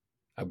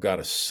 I've got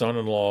a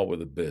son-in-law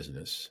with a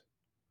business.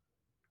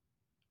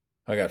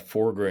 I got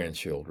four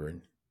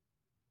grandchildren.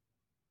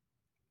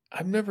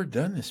 I've never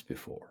done this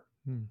before.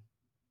 Hmm.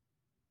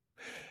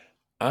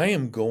 I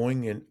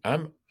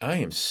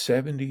am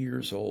 70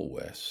 years old,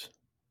 Wes.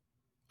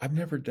 I've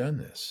never done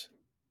this.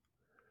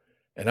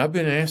 And I've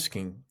been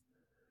asking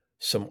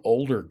some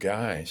older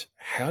guys,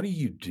 how do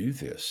you do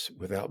this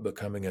without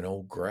becoming an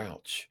old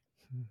grouch?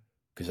 Hmm.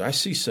 Because I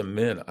see some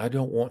men I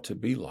don't want to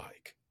be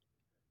like.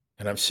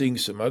 And I'm seeing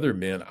some other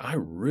men I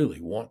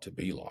really want to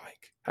be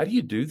like. How do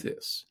you do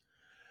this?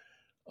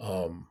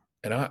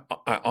 And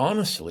I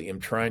honestly am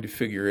trying to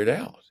figure it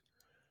out.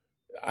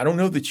 I don't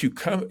know that you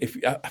come, if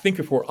I think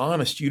if we're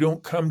honest, you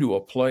don't come to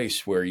a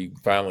place where you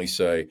finally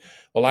say,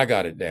 well, I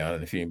got it down.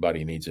 And if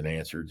anybody needs an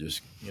answer,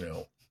 just,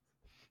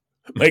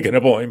 make an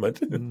appointment.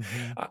 Hmm.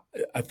 I,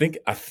 I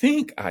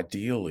think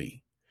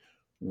ideally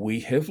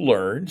we have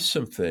learned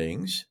some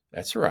things.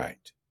 That's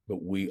right.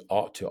 But we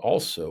ought to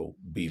also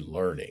be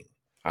learning.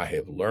 I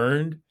have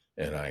learned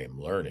and I am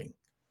learning.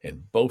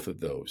 And both of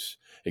those,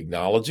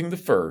 acknowledging the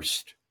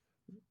first,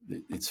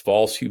 it's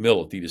false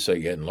humility to say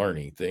you hadn't learned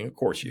anything. Of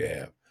course you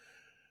have.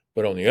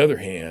 But on the other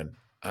hand,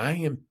 I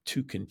am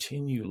to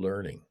continue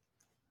learning.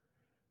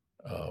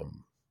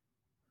 Um,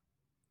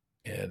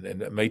 and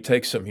it may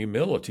take some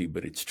humility,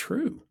 but it's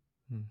true.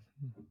 Hmm.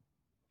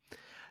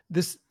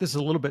 This is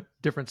a little bit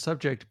different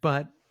subject,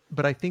 but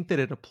I think that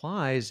it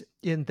applies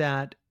in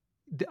that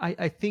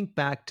I think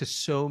back to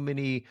so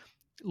many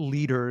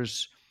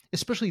leaders,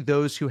 especially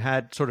those who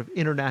had sort of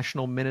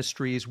international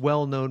ministries,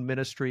 well-known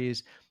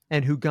ministries,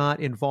 and who got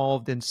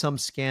involved in some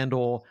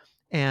scandal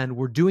and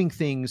were doing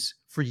things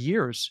for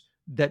years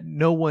that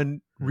no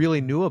one really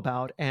Mm-hmm. knew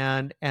about,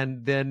 and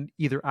then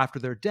either after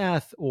their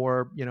death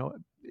or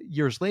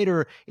years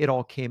later it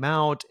all came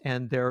out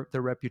and their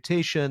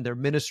reputation, their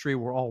ministry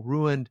were all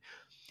ruined.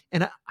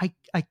 And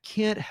I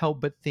can't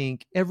help but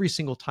think every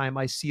single time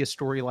I see a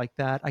story like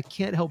that, I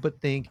can't help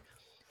but think,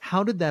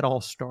 how did that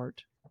all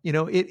start?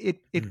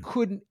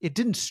 It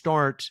didn't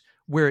start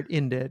where it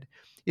ended.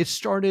 It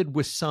started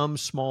with some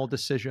small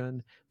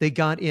decision. They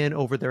got in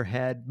over their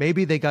head.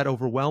 Maybe they got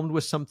overwhelmed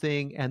with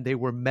something and they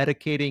were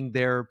medicating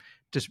their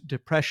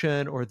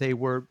depression, or they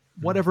were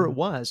whatever it Mm-hmm.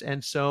 was.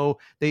 And so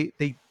they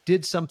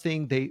did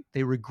something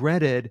they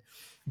regretted,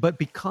 but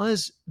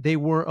because they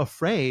were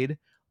afraid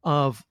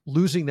of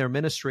losing their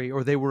ministry,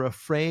 or they were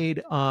afraid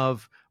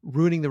of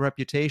ruining the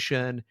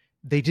reputation,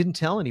 they didn't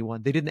tell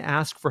anyone. They didn't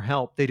ask for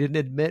help. They didn't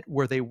admit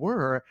where they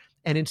were.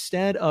 And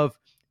instead of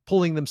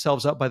pulling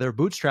themselves up by their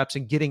bootstraps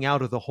and getting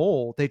out of the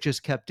hole. They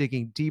just kept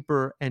digging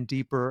deeper and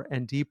deeper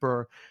and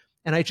deeper.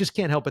 And I just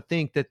can't help but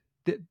think that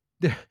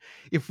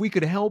if we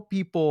could help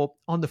people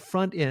on the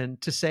front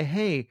end to say,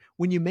 hey,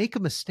 when you make a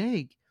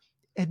mistake,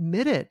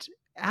 admit it,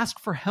 ask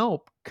for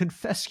help,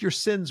 confess your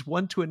sins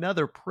one to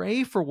another,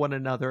 pray for one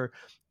another.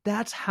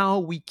 That's how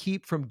we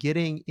keep from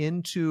getting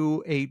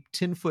into a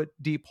 10-foot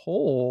deep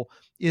hole,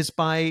 is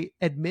by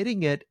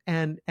admitting it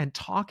and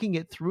talking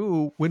it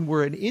through when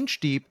we're an inch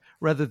deep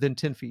rather than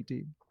 10 feet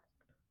deep.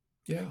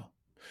 Yeah.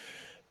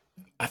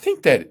 I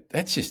think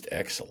that's just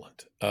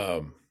excellent.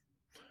 The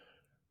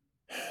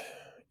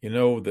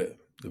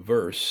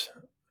verse,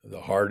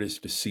 the heart is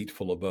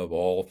deceitful above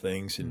all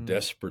things and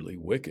desperately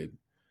wicked.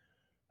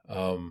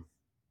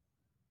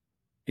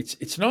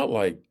 It's not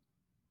like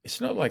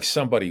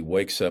somebody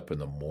wakes up in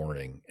the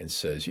morning and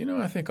says,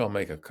 I think I'll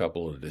make a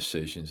couple of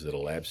decisions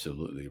that'll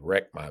absolutely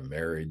wreck my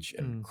marriage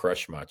and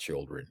crush my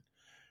children.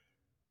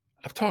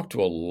 I've talked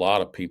to a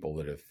lot of people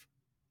that have,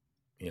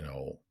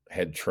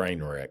 had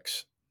train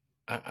wrecks.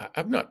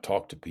 I've not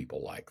talked to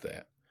people like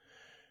that.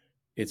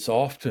 It's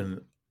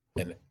often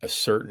a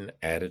certain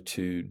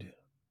attitude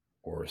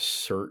or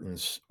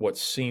what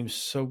seems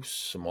so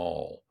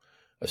small,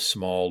 a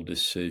small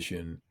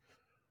decision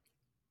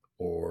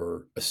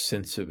or a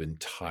sense of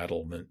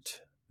entitlement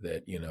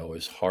that,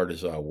 as hard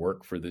as I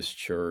work for this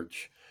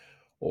church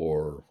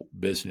or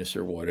business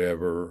or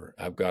whatever,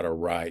 I've got a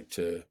right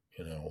to,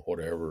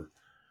 whatever.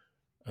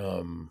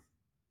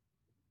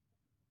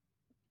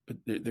 But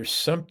there's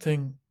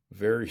something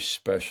very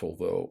special,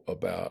 though,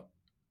 about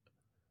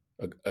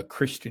a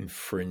Christian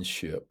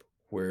friendship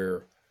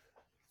where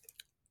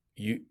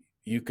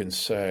you can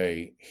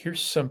say,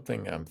 here's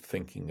something I'm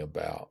thinking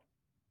about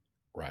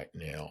right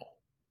now.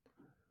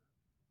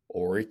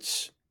 Or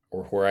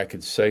where I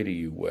could say to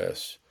you,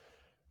 Wes,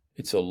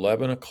 it's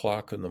 11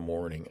 o'clock in the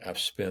morning. I've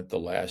spent the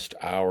last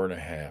hour and a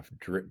half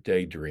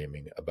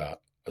daydreaming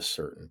about a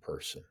certain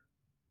person.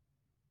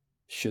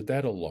 Should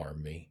that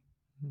alarm me?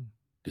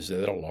 Does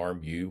that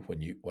alarm you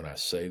when I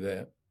say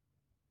that?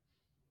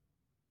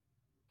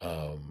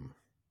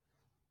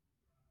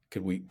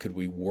 Could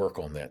we work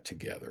on that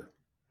together?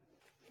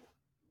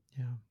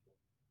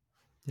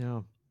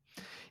 Yeah.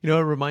 It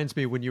reminds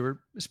me when you were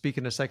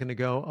speaking a second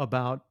ago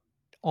about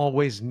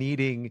always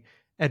needing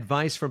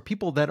advice from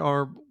people that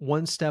are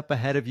one step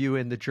ahead of you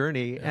in the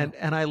journey. Yeah.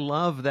 And I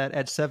love that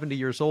at 70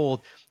 years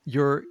old,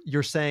 you're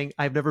saying,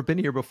 I've never been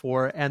here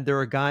before. And there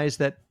are guys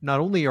that not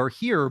only are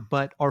here,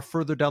 but are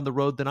further down the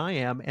road than I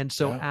am. And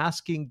so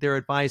asking their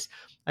advice,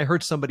 I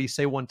heard somebody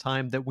say one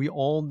time that we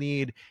all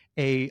need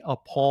a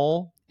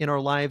Paul in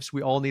our lives.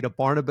 We all need a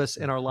Barnabas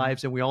in our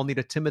lives, and we all need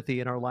a Timothy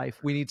in our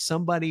life. We need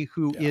somebody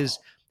who is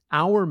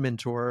our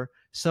mentor,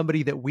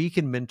 somebody that we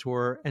can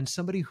mentor, and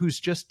somebody who's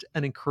just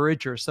an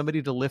encourager,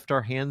 somebody to lift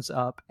our hands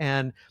up.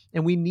 And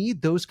we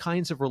need those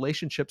kinds of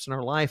relationships in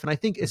our life. And I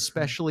think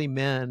especially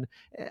men,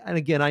 and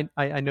again,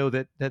 I know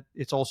that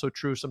it's also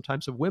true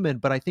sometimes of women,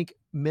 but I think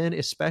men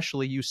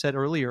especially, you said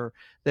earlier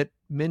that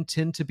men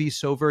tend to be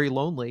so very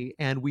lonely,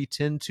 and we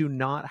tend to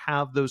not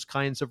have those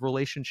kinds of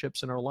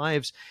relationships in our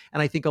lives.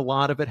 And I think a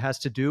lot of it has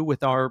to do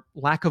with our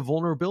lack of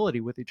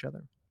vulnerability with each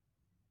other.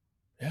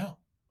 Yeah,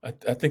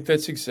 I think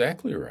that's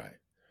exactly right.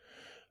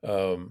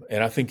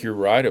 And I think you're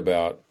right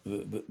about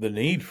the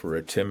need for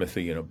a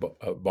Timothy and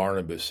a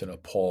Barnabas and a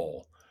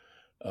Paul.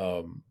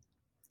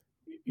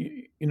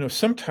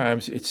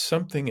 Sometimes it's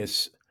something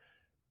as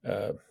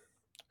so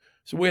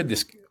we had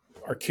this.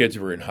 Our kids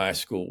were in high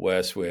school,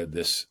 Wes. We had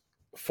this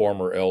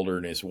former elder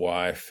and his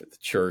wife at the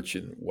church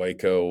in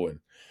Waco, and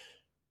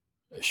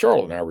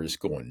Charlotte and I were just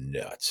going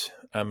nuts.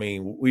 I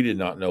mean, we did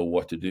not know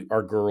what to do.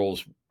 Our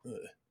girls,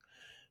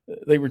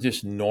 they were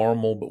just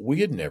normal, but we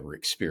had never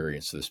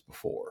experienced this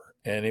before.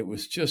 And it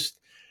was just,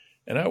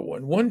 and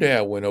one day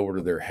I went over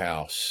to their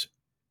house,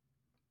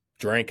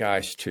 drank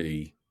iced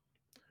tea,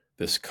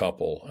 this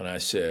couple, and I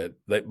said,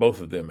 both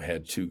of them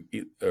had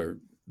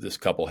this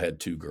couple had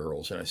two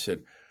girls. And I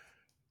said,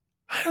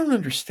 I don't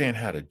understand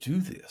how to do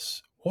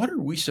this. What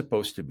are we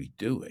supposed to be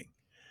doing?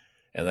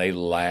 And they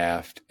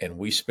laughed, and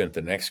we spent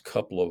the next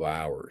couple of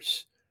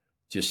hours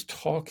just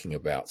talking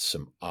about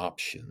some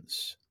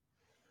options.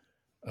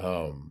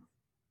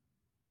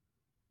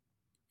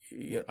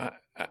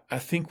 I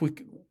think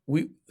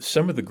we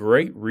some of the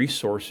great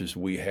resources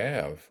we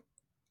have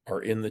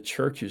are in the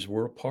churches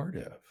we're a part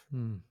of.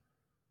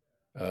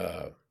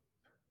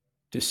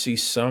 To see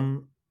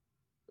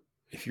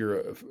if you're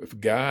a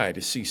guy,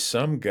 to see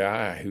some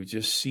guy who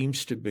just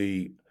seems to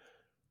be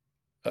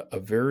a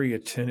very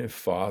attentive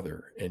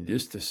father, and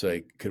just to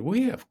say, could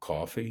we have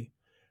coffee?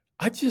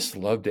 I'd just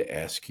love to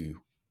ask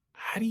you,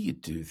 how do you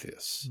do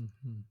this?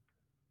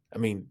 I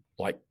mean,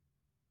 like,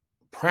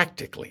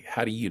 practically,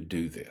 how do you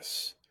do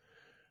this?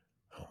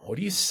 What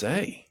do you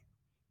say?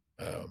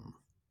 I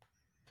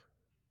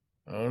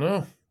don't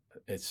know.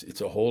 It's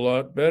a whole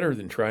lot better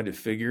than trying to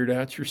figure it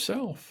out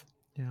yourself.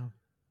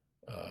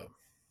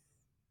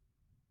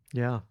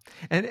 Yeah.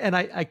 And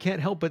I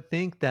can't help but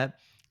think that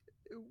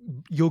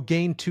you'll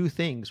gain two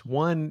things.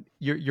 One,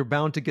 you're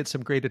bound to get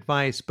some great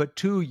advice, but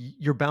two,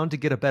 you're bound to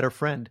get a better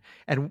friend.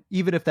 And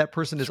even if that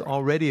person is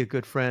already a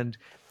good friend,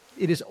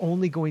 it is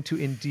only going to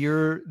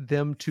endear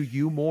them to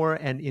you more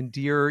and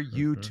endear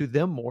you to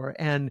them more.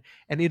 And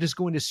it is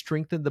going to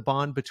strengthen the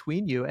bond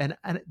between you. And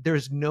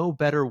there's no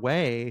better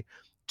way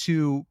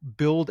to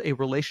build a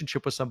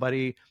relationship with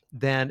somebody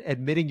than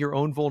admitting your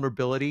own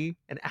vulnerability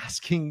and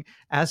asking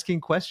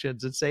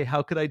questions and say,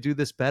 how could I do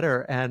this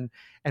better? And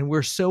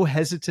we're so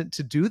hesitant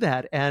to do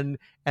that. And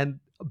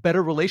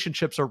better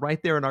relationships are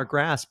right there in our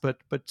grasp,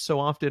 but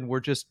so often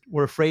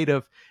we're afraid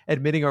of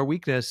admitting our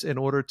weakness in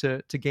order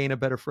to gain a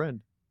better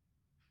friend.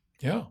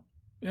 Yeah.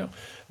 Yeah.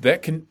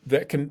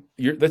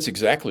 That's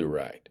exactly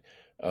right.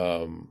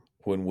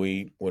 When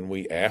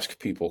we ask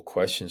people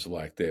questions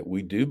like that,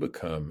 we do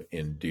become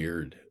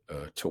endeared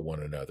to one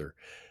another.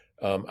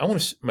 I want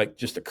to make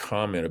just a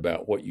comment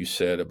about what you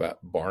said about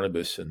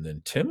Barnabas and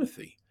then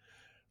Timothy.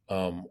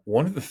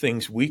 One of the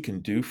things we can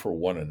do for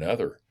one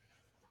another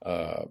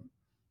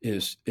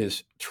is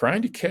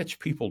trying to catch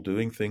people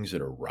doing things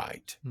that are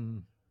right.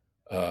 Mm.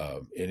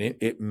 And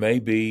it may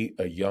be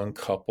a young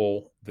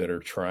couple that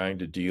are trying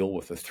to deal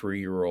with a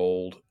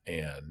 3-year-old,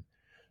 and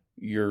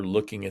you're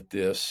looking at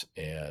this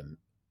and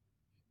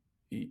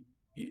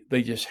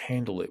they just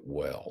handle it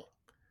well.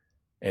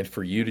 And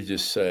for you to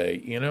just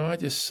say, I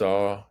just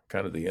saw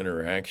kind of the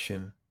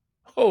interaction.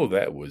 Oh,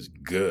 that was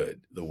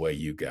good the way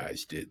you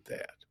guys did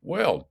that.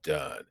 Well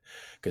done.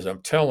 Because I'm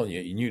telling you,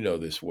 and you know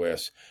this,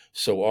 Wes,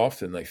 so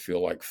often they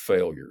feel like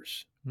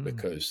failures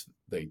because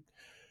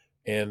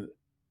and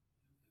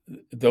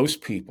those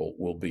people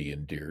will be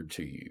endeared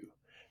to you.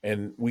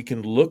 And we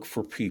can look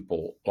for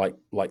people like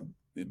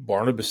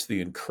Barnabas the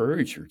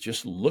encourager,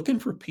 just looking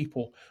for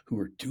people who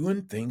are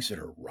doing things that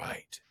are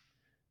right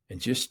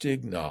and just to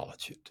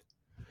acknowledge it.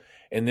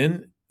 And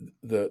then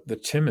the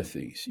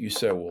Timothys, you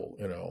say, well,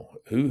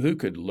 who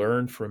could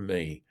learn from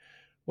me?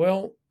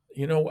 Well,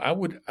 I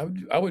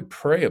would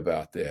pray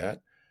about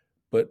that,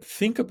 but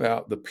think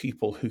about the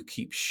people who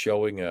keep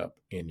showing up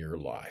in your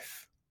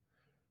life,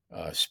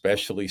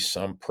 especially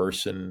some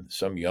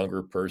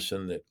younger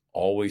person that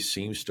always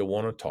seems to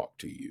want to talk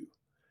to you.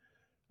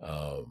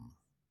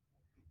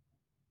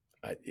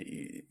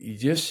 You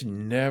just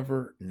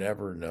never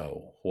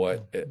know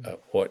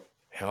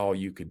how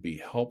you could be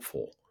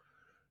helpful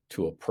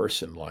to a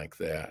person like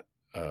that,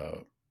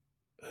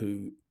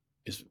 who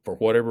is, for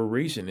whatever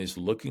reason, is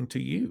looking to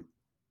you.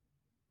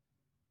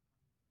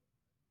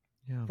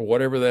 Yeah. For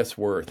whatever that's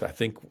worth. I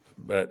think,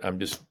 but I'm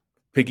just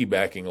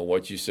piggybacking on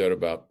what you said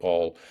about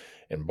Paul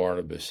and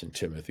Barnabas and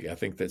Timothy. I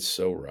think that's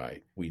so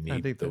right. We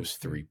need those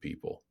three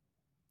people.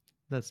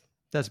 That's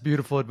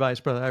beautiful advice,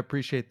 brother. I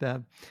appreciate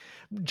that.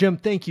 Jim,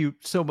 thank you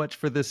so much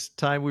for this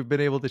time we've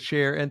been able to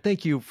share. And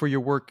thank you for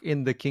your work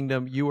in the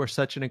kingdom. You are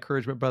such an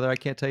encouragement, brother. I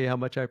can't tell you how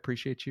much I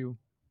appreciate you.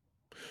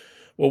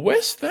 Well,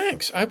 Wes,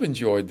 thanks. I've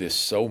enjoyed this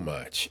so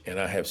much, and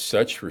I have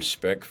such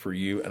respect for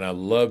you, and I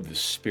love the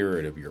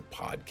spirit of your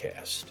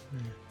podcast.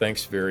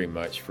 Thanks very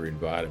much for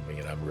inviting me,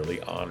 and I'm really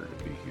honored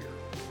to be here.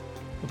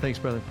 Well, thanks,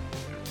 brother.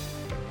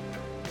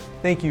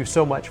 Thank you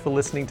so much for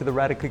listening to the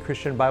Radically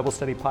Christian Bible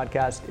Study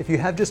Podcast. If you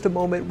have just a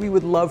moment, we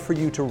would love for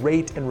you to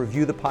rate and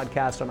review the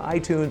podcast on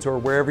iTunes or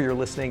wherever you're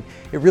listening.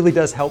 It really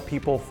does help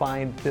people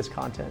find this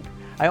content.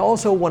 I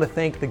also want to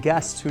thank the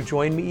guests who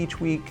join me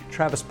each week,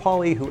 Travis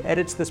Pauly, who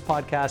edits this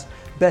podcast,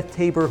 Beth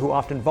Tabor, who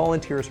often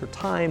volunteers her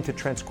time to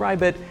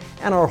transcribe it,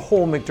 and our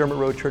whole McDermott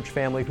Road Church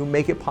family who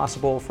make it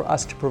possible for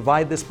us to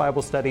provide this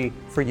Bible study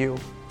for you.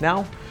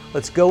 Now,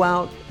 let's go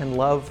out and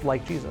love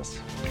like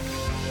Jesus.